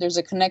do. There's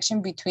a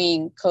connection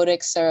between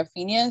Codex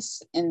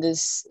Seraphinius and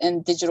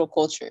digital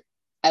culture.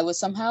 I was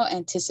somehow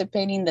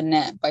anticipating the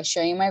net by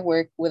sharing my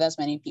work with as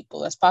many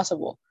people as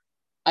possible.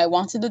 I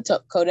wanted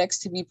the codex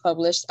to be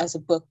published as a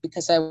book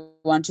because I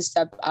want to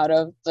step out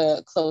of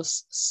the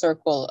close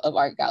circle of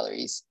art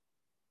galleries.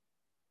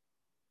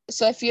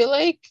 So I feel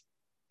like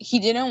he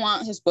didn't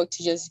want his book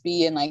to just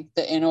be in like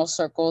the inner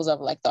circles of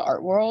like the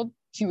art world.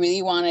 He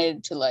really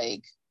wanted to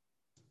like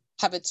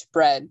have it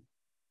spread,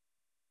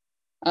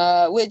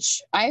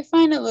 which I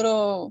find a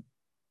little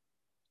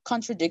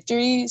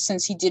contradictory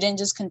since he didn't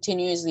just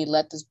continuously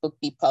let this book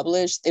be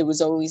published. It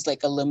was always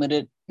like a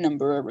limited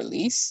number of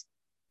release.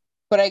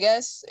 But I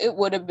guess it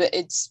would have been,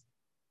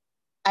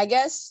 I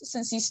guess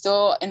since he's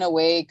still in a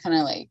way kind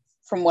of like,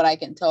 from what I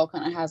can tell,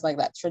 kind of has like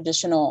that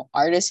traditional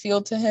artist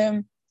feel to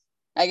him.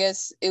 I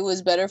guess it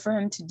was better for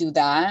him to do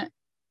that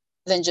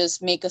than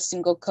just make a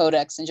single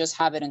codex and just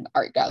have it in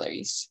art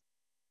galleries.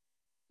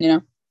 You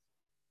know?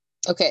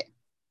 Okay,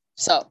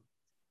 so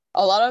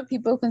a lot of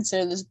people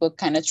consider this book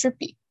kind of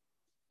trippy.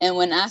 And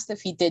when asked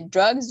if he did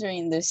drugs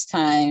during this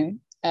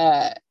time,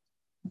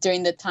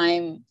 during the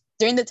time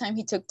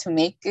he took to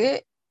make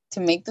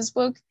this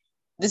book,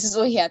 this is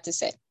what he had to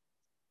say.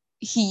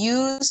 He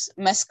used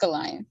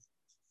mescaline,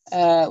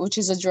 which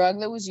is a drug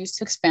that was used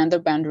to expand the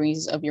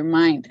boundaries of your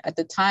mind. At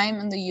the time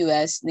in the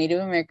US, Native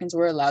Americans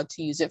were allowed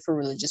to use it for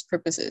religious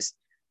purposes.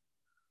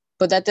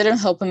 But that didn't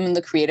help him in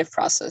the creative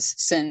process,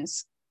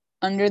 since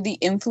under the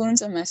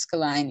influence of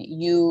mescaline,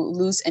 you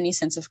lose any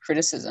sense of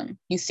criticism.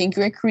 You think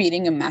you're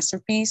creating a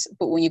masterpiece,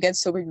 but when you get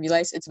sober, you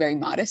realize it's very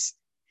modest.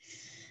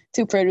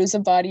 To produce a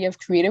body of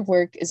creative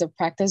work is a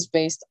practice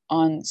based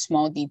on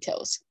small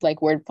details,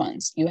 like word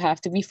puns. You have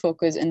to be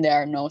focused and there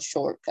are no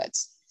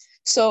shortcuts.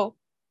 So,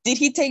 did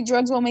he take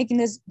drugs while making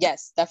this?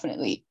 Yes,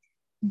 definitely.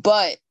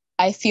 But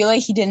I feel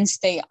like he didn't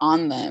stay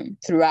on them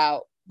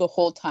throughout the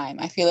whole time.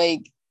 I feel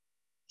like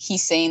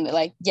he's saying that,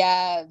 like,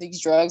 yeah,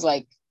 these drugs,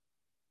 like,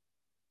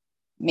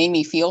 made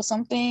me feel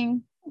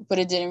something, but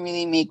it didn't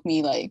really make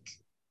me, like,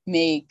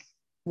 make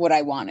what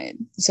I wanted.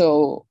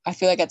 So, I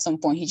feel like at some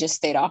point he just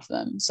stayed off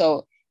them.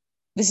 So,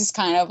 this is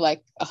kind of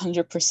like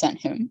 100%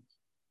 him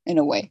in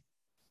a way.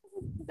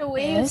 The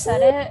way you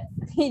said it,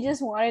 he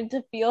just wanted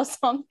to feel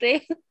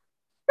something.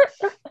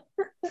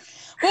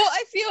 Well,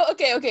 I feel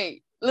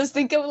okay. Let's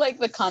think of like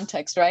the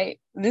context, right?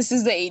 This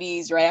is the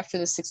 80s, right after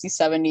the 60s,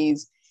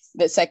 70s,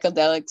 that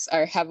psychedelics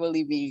are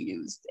heavily being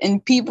used.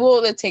 And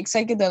people that take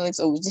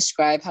psychedelics always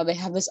describe how they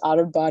have this out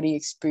of body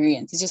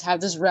experience. They just have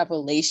this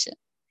revelation.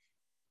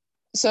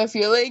 So I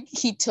feel like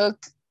he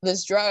took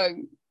this drug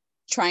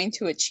trying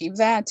to achieve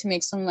that, to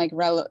make some like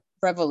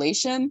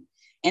revelation.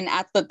 And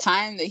at the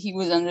time that he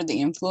was under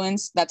the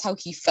influence, that's how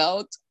he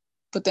felt.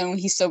 But then when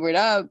he sobered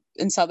up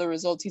and saw the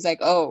results, he's like,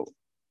 oh,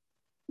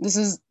 this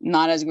is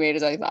not as great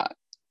as I thought.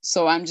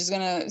 So I'm just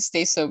going to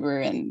stay sober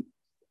and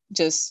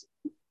just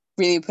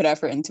really put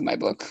effort into my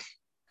book.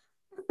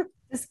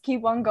 Just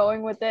keep on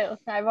going with it.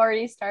 I've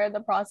already started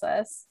the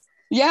process.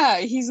 Yeah,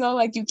 he's all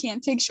like, you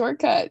can't take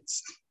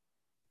shortcuts.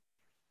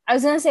 I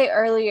was going to say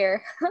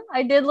earlier,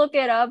 I did look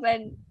it up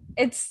and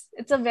it's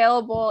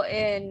available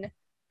in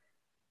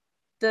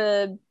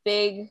the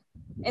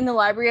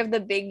library of the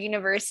big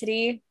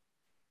university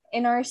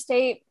in our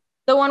state,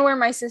 the one where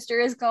my sister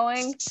is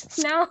going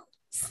now.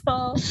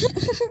 So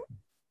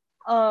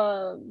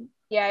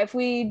yeah, if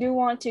we do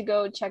want to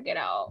go check it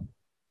out.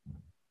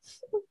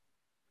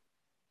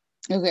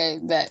 Okay,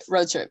 that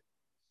road trip.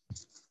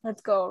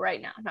 Let's go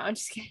right now. No, I'm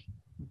just kidding.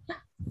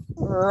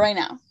 Right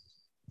now.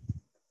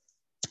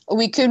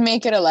 We could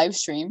make it a live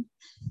stream.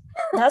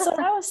 That's what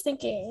I was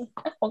thinking.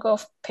 We'll go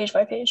page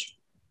by page.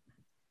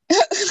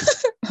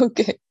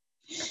 Okay.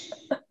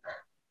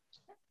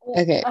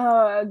 Okay.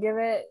 Give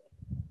it.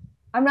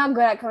 I'm not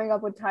good at coming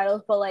up with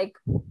titles, but like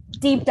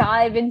deep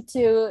dive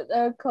into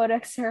the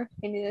Codex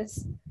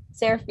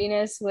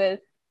Seraphinius with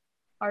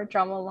our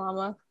drama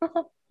llama.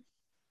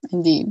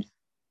 Indeed.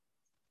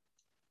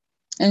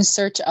 In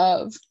search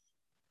of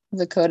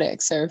the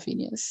Codex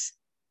Seraphinius.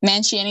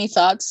 Manchi, any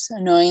thoughts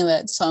knowing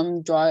that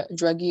some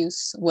drug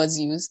use was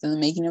used in the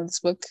making of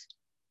this book?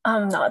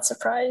 I'm not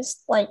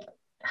surprised. Like,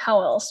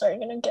 how else are you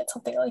going to get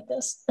something like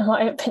this, in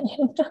my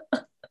opinion?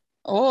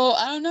 Oh,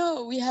 I don't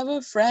know. We have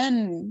a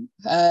friend,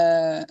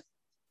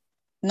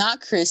 not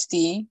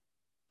Christy.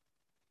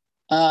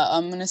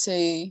 I'm going to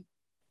say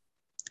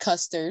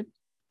Custard,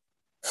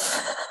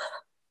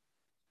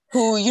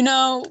 who, you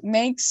know,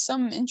 makes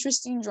some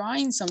interesting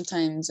drawings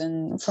sometimes.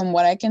 And from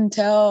what I can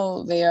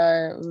tell, they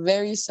are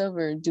very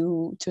sober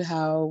due to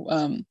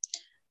how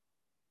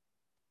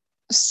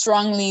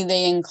strongly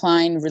they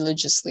incline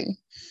religiously.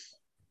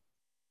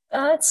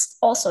 That's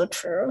also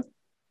true.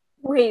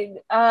 Wait,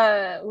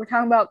 we're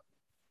talking about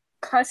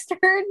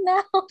Custard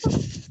now?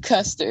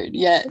 Custard,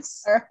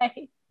 yes. All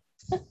right.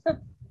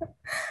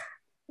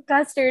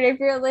 Custard, if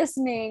you're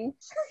listening.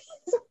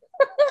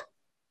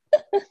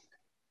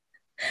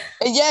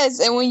 Yes,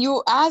 and when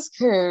you ask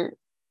her,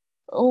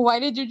 oh, why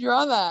did you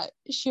draw that?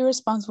 She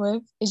responds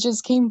with, it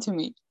just came to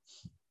me.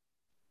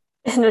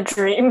 In a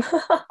dream.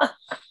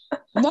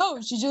 No,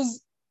 she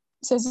just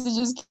says it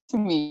just came to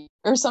me.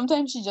 Or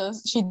sometimes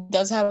she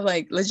does have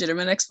like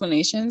legitimate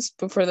explanations,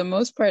 but for the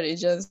most part, she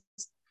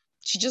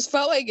just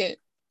felt like it.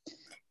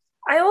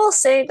 I will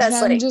say And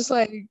that's I'm like, just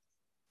like,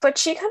 but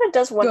she kind of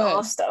does go one-off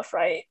ahead. stuff,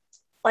 right?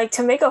 Like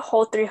to make a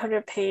whole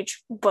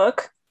 300-page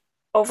book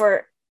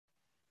over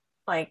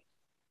like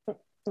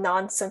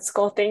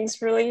nonsensical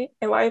things, really,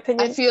 in my I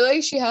opinion. feel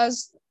like she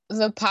has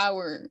the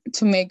power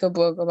to make a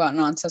book about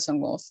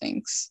nonsensical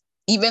things.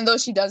 Even though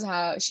she does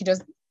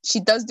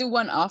do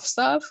one-off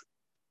stuff,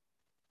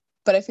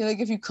 but I feel like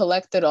if you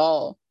collect it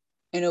all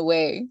in a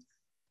way,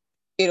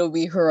 it'll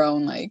be her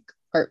own like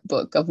art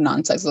book of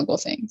nonsensical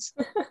things.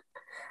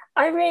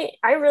 I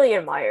really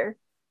admire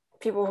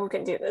people who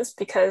can do this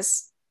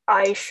because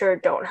I sure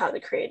don't have the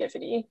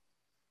creativity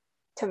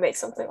to make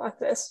something like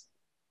this.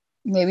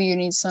 Maybe you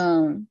need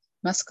some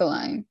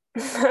mescaline.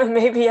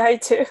 Maybe I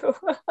do.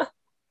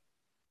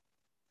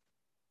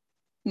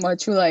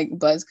 Watch you like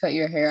buzz cut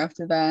your hair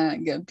after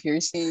that, get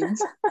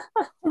piercings,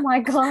 Oh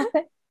my god.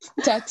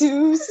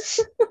 tattoos.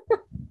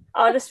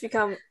 I'll just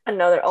become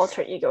another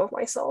alter ego of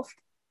myself.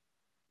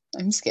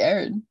 I'm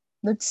scared.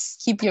 Let's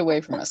keep you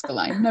away from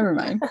mescaline. Never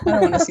mind. I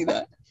don't want to see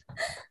that.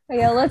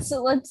 Yeah,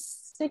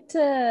 let's stick to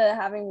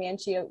having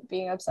Manchi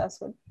being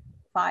obsessed with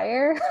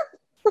fire.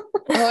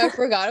 Oh, I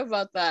forgot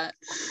about that.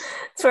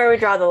 That's where we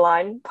draw the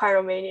line.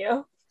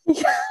 Pyromania.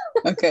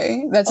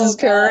 Okay, that's Oh, as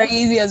God.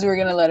 crazy as we're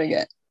gonna let it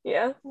get.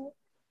 Yeah.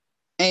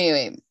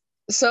 Anyway,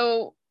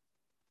 so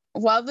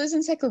while this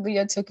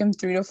encyclopedia took him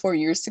 3 to 4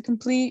 years to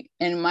complete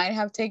and might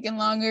have taken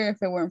longer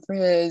if it weren't for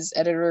his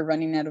editor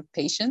running out of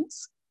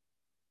patience,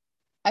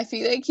 I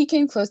feel like he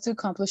came close to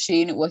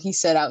accomplishing what he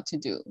set out to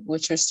do,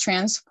 which was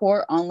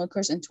transport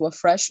onlookers into a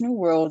fresh new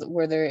world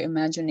where their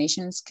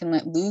imaginations can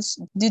let loose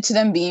due to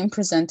them being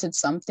presented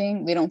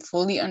something they don't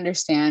fully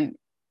understand,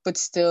 but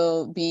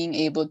still being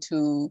able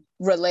to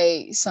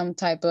relay some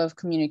type of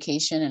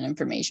communication and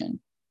information.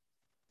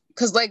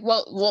 Because like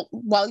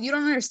while you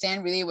don't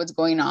understand really what's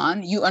going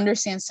on, you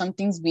understand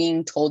something's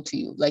being told to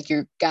you, like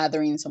you're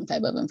gathering some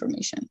type of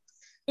information.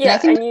 And I Yeah,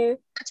 think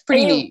that's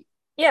pretty neat.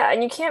 yeah,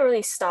 and you can't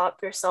really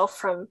stop yourself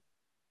from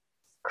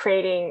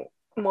creating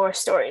more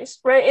stories,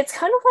 right? It's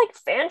kind of like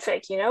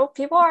fanfic, you know?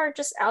 People are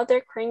just out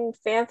there creating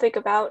fanfic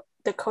about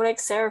the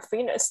Codex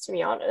Serafinus, to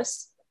be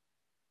honest.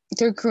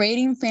 They're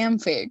creating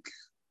fanfic.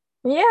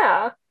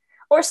 Yeah.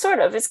 Or sort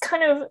of. It's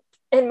kind of,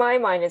 in my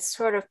mind, it's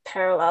sort of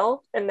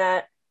parallel in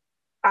that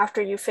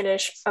after you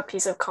finish a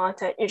piece of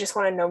content, you just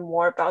want to know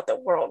more about the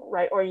world,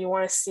 right? Or you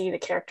want to see the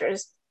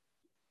characters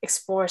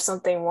explore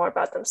something more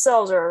about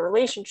themselves or a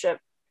relationship.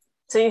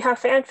 So you have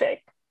fanfic.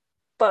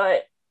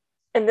 But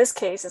in this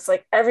case, it's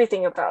like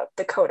everything about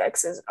the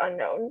codex is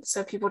unknown.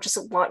 So people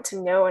just want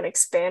to know and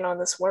expand on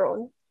this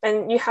world.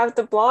 And you have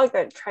the blog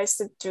that tries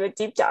to do a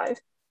deep dive.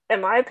 In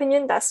my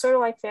opinion, that's sort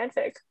of like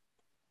fanfic.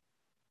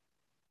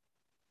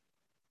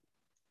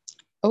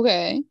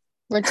 Okay.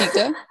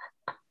 Ratika?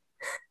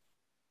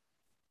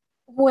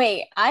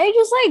 Wait, I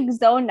just like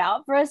zoned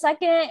out for a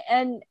second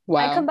and I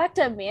Wow. come back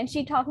to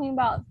Manchi talking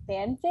about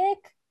fanfic.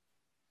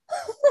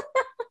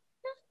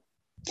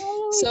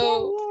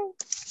 So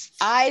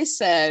I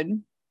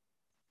said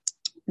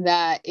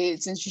that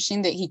it's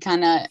interesting that he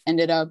kind of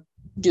ended up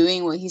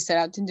doing what he set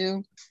out to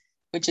do,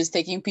 which is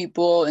taking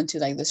people into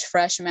like this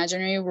fresh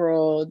imaginary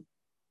world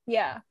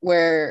Yeah.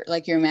 where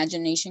like your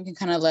imagination can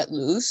kind of let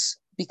loose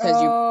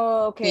because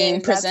you're okay. being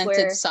That's presented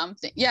where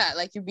something. Yeah,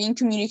 like you're being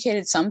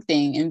communicated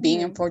something and being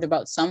Mhm. informed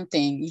about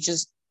something. You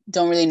just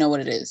don't really know what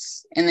it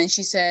is. And then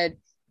she said,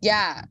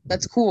 yeah,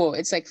 that's cool.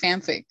 It's like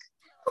fanfic.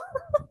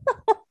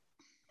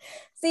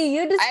 See,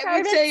 you I would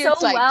described say it so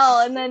it's like,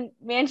 well, and then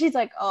Manchi's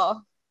like,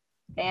 "Oh,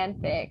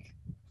 fanfic."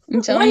 I'm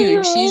What telling do you,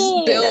 you she's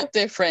mean? built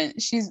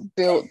different. She's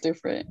built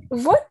different.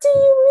 What do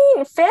you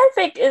mean?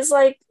 Fanfic is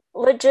like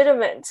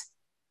legitimate.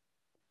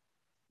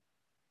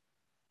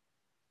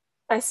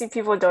 I see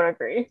people don't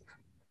agree.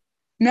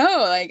 No,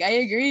 like I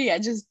agree. I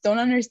just don't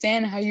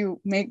understand how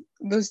you make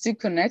those two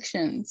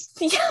connections.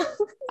 Yeah.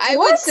 I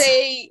would What?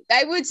 say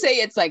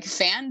it's like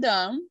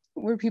fandom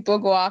where people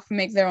go off and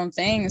make their own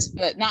things,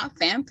 but not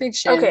fan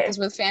fiction. Okay. Because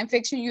with fan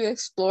fiction, you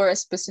explore a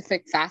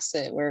specific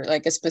facet or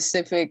like a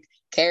specific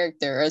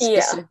character, or a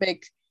Yeah.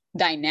 specific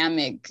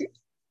dynamic.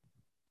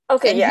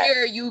 Okay, And yeah.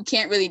 here you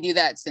can't really do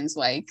that since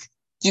like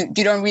you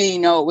don't really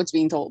know what's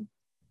being told.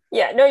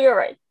 Yeah, no, you're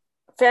right.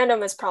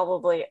 Fandom is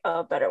probably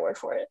a better word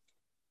for it.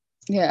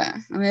 Yeah,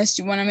 unless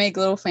you want to make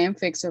little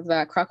fanfics of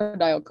that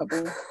crocodile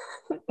couple.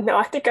 No,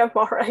 I think I'm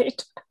all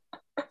right.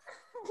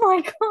 Oh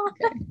my god.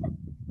 Okay.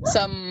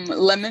 Some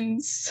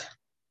lemons.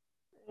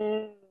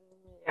 Yeah,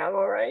 I'm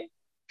all right.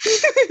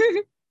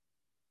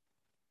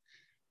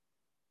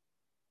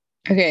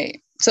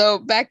 Okay, so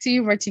back to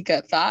you,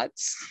 Martika.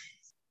 Thoughts?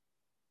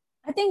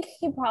 I think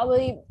he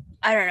probably,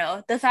 I don't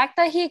know, the fact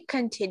that he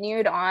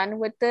continued on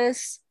with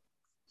this,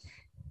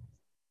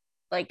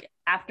 like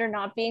after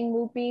not being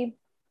loopy,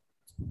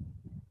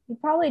 he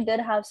probably did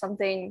have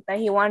something that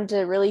he wanted to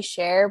really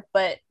share,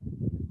 but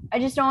I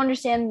just don't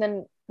understand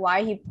then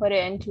why he put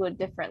it into a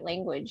different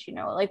language, you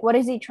know? Like, what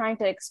is he trying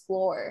to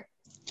explore?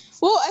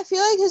 Well, I feel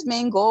like his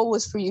main goal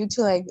was for you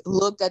to like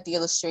look at the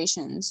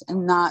illustrations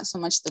and not so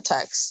much the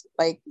text.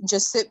 Like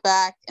just sit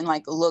back and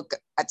like look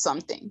at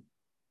something.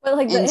 But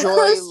like the Enjoy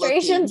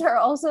illustrations looking. are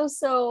also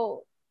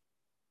so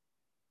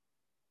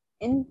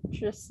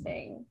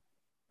interesting.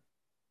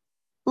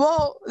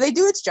 Well, they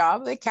do its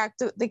job. They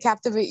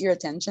captivate your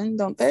attention,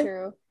 don't It's they?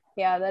 true.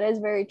 Yeah, that is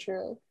very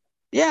true.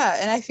 Yeah,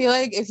 and I feel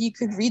like if you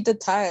could read the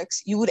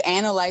text, you would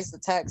analyze the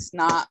text,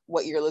 not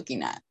what you're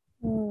looking at.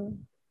 Hmm.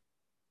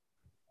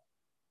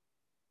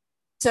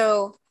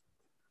 So,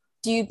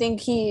 do you think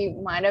he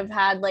might have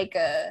had like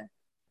a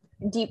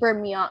deeper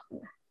beyond?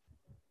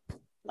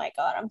 My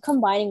God, I'm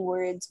combining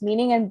words,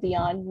 meaning and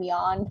beyond,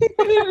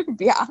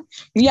 Yeah,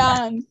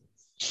 beyond.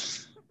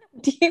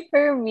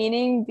 deeper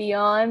meaning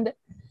beyond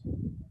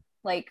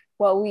like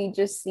what we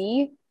just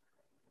see.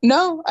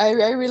 No, I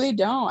really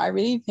don't. I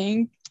really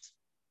think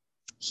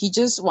he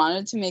just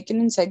wanted to make an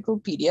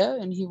encyclopedia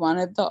and he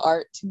wanted the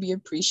art to be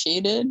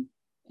appreciated.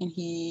 And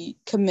he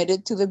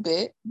committed to the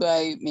bit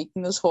by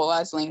making this whole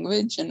ass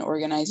language and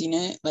organizing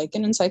it like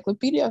an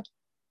encyclopedia.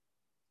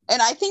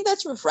 And I think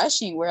that's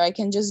refreshing where I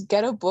can just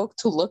get a book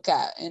to look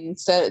at and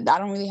instead I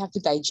don't really have to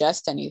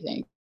digest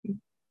anything.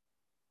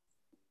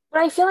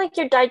 But I feel like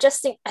you're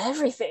digesting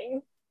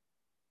everything.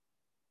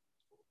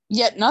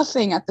 Yet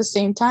nothing at the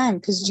same time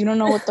because you don't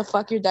know what the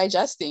fuck you're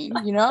digesting,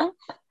 you know?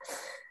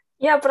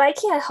 Yeah, but I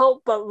can't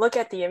help but look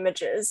at the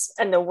images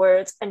and the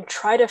words and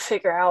try to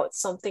figure out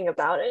something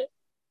about it.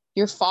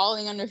 You're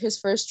falling under his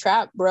first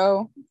trap,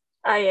 bro.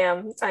 I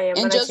am, And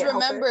and I just can't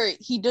help it. remember,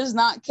 he does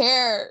not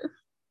care.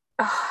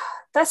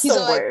 That's He's the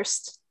like,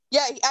 worst.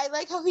 yeah, I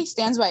like how he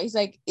stands by. He's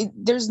like,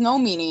 there's no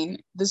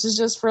meaning. This is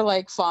just for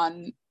like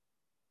fun.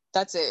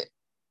 That's it.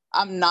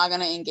 I'm not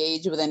gonna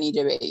engage with any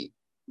debate.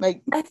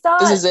 Like, I this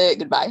is thought it.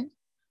 Goodbye.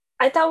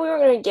 we were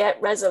gonna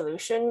get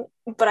resolution,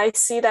 but I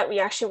see that we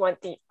actually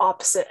went the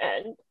opposite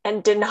end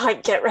and did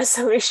not get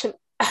resolution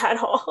at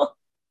all.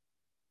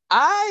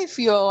 I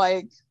feel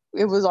like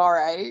it was all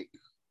right.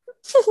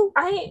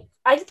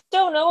 I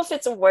don't know if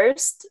it's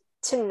worst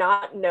to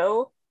not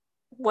know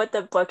what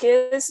the book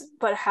is,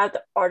 but have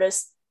the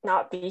artist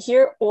not be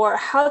here, or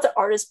have the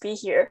artist be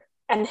here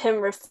and him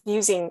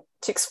refusing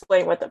to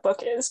explain what the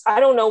book is. I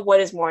don't know what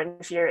is more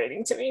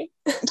infuriating to me.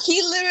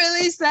 He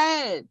literally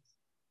said,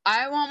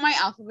 I want my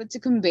alphabet to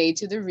convey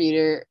to the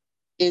reader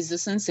is the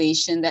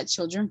sensation that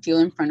children feel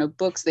in front of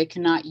books they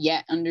cannot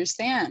yet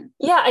understand.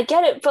 Yeah, I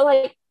get it, but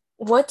like,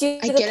 what do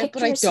I the get it,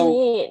 but I pictures don't.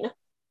 mean?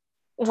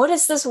 What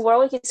is this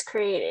world he's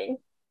creating?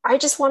 I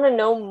just want to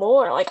know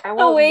more. Like, I The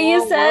want way you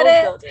more said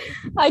world it,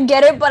 building. I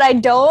get it, but I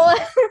don't.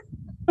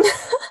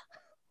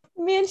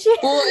 Man,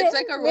 Well, it's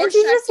like a she's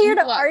Rorschach just here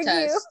to plot argue.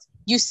 test.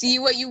 You see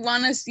what you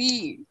want to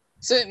see.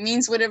 So it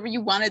means whatever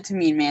you want it to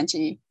mean,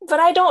 Manchi. But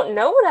I don't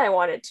know what I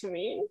want it to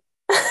mean.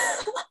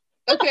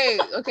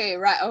 Okay,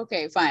 right.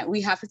 Okay, fine.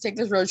 We have to take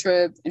this road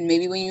trip, and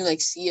maybe when you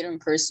like see it in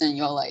person,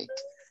 you'll like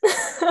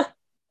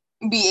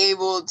be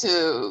able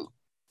to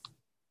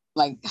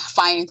like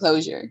find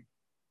closure.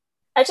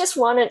 I just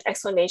want an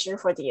explanation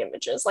for the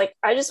images. Like,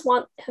 I just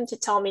want him to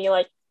tell me,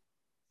 like,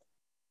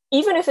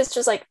 even if it's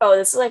just like, oh,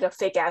 this is like a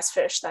fake ass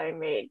fish that I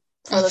made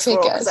for this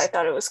world because I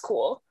thought it was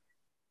cool.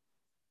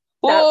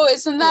 Well,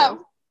 isn't that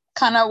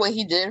kind of what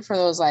he did for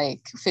those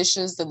like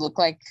fishes that look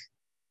like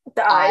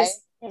the eyes?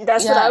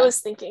 That's what I was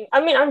thinking. I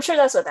mean, I'm sure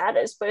that's what that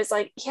is, but it's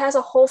like he has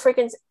a whole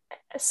freaking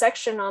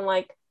section on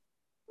like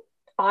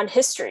on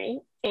history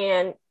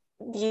and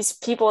these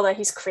people that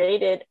he's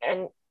created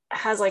and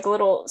has like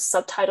little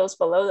subtitles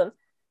below them.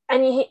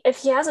 And if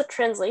he has a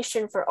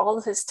translation for all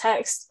of his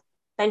text,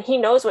 then he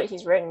knows what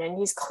he's written and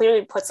he's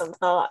clearly put some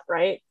thought,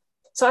 right?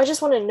 So I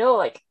just want to know,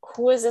 like,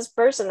 who is this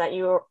person that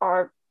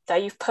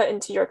you've put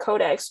into your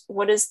codex?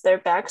 What is their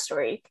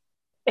backstory?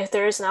 If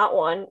there is not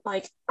one,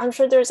 like, I'm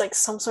sure there's like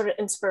some sort of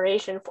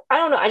inspiration. I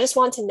don't know. I just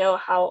want to know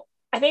how.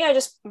 I think I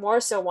just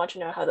more so want to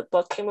know how the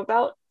book came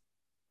about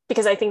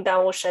because I think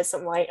that will shed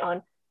some light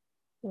on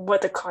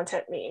what the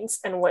content means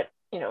and what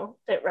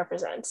it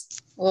represents.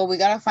 Well, we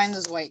gotta find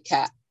this white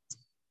cat.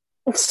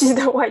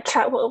 The white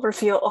cat will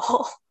reveal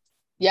all.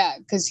 Yeah,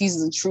 because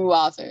he's the true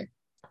author.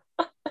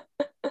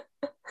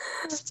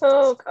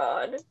 Oh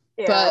God.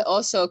 Yeah. But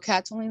also,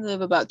 cats only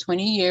live about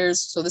 20 years,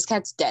 so this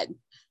cat's dead.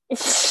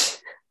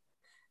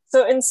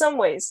 So in some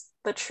ways,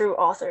 the true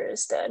author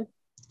is dead.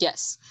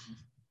 Yes.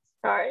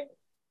 All right.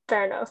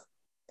 Fair enough.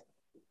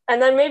 And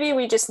then maybe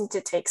we just need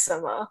to take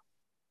some,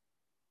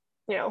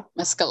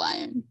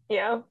 mescaline.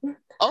 Yeah.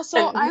 Also,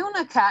 I own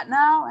a cat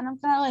now, and I'm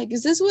kind of like,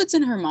 is this what's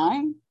in her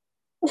mind?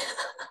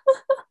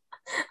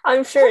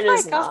 I'm sure it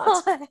is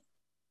not.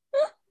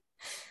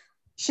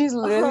 She's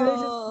literally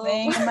just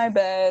laying in my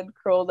bed,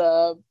 curled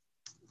up,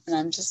 and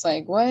I'm just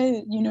like, what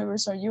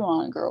universe are you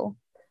on, girl?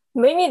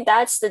 Maybe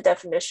that's the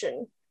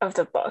definition of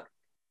the book.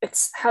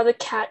 It's how the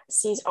cat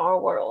sees our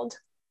world.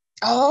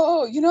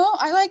 Oh,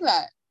 I like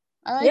that.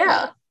 I like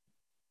that.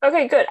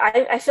 Okay, good.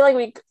 I feel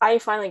like I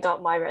finally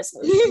got my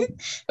resolution.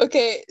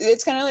 Okay,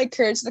 it's kind of like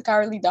Courage the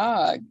Cowardly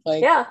Dog.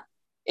 Like, Yeah,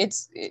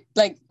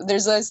 like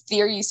there's this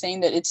theory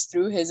saying that it's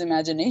through his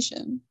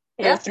imagination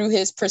or yeah, through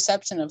his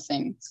perception of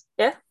things.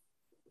 yeah.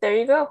 There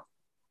you go.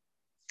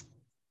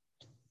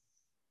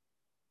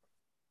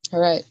 All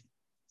right.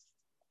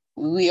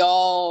 We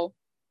all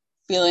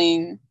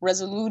feeling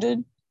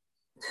resoluted?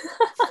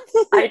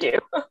 I do.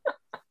 All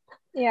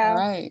Yeah.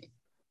 right.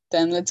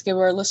 Then let's give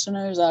our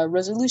listeners a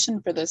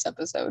resolution for this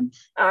episode.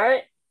 All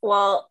right.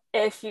 Well,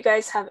 if you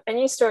guys have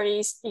any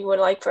stories you would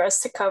like for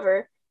us to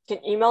cover, you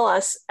can email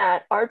us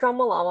at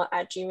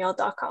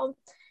ourdramalama@gmail.com.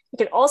 You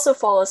can also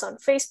follow us on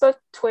Facebook,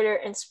 Twitter,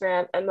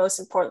 Instagram, and most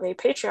importantly,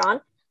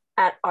 Patreon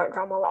at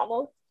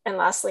artdramalama. And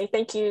lastly,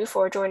 thank you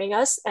for joining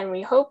us, and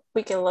we hope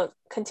we can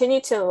continue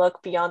to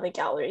look beyond the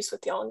galleries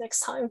with y'all next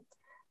time.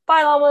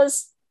 Bye,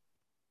 llamas!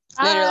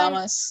 Later, Bye.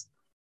 llamas.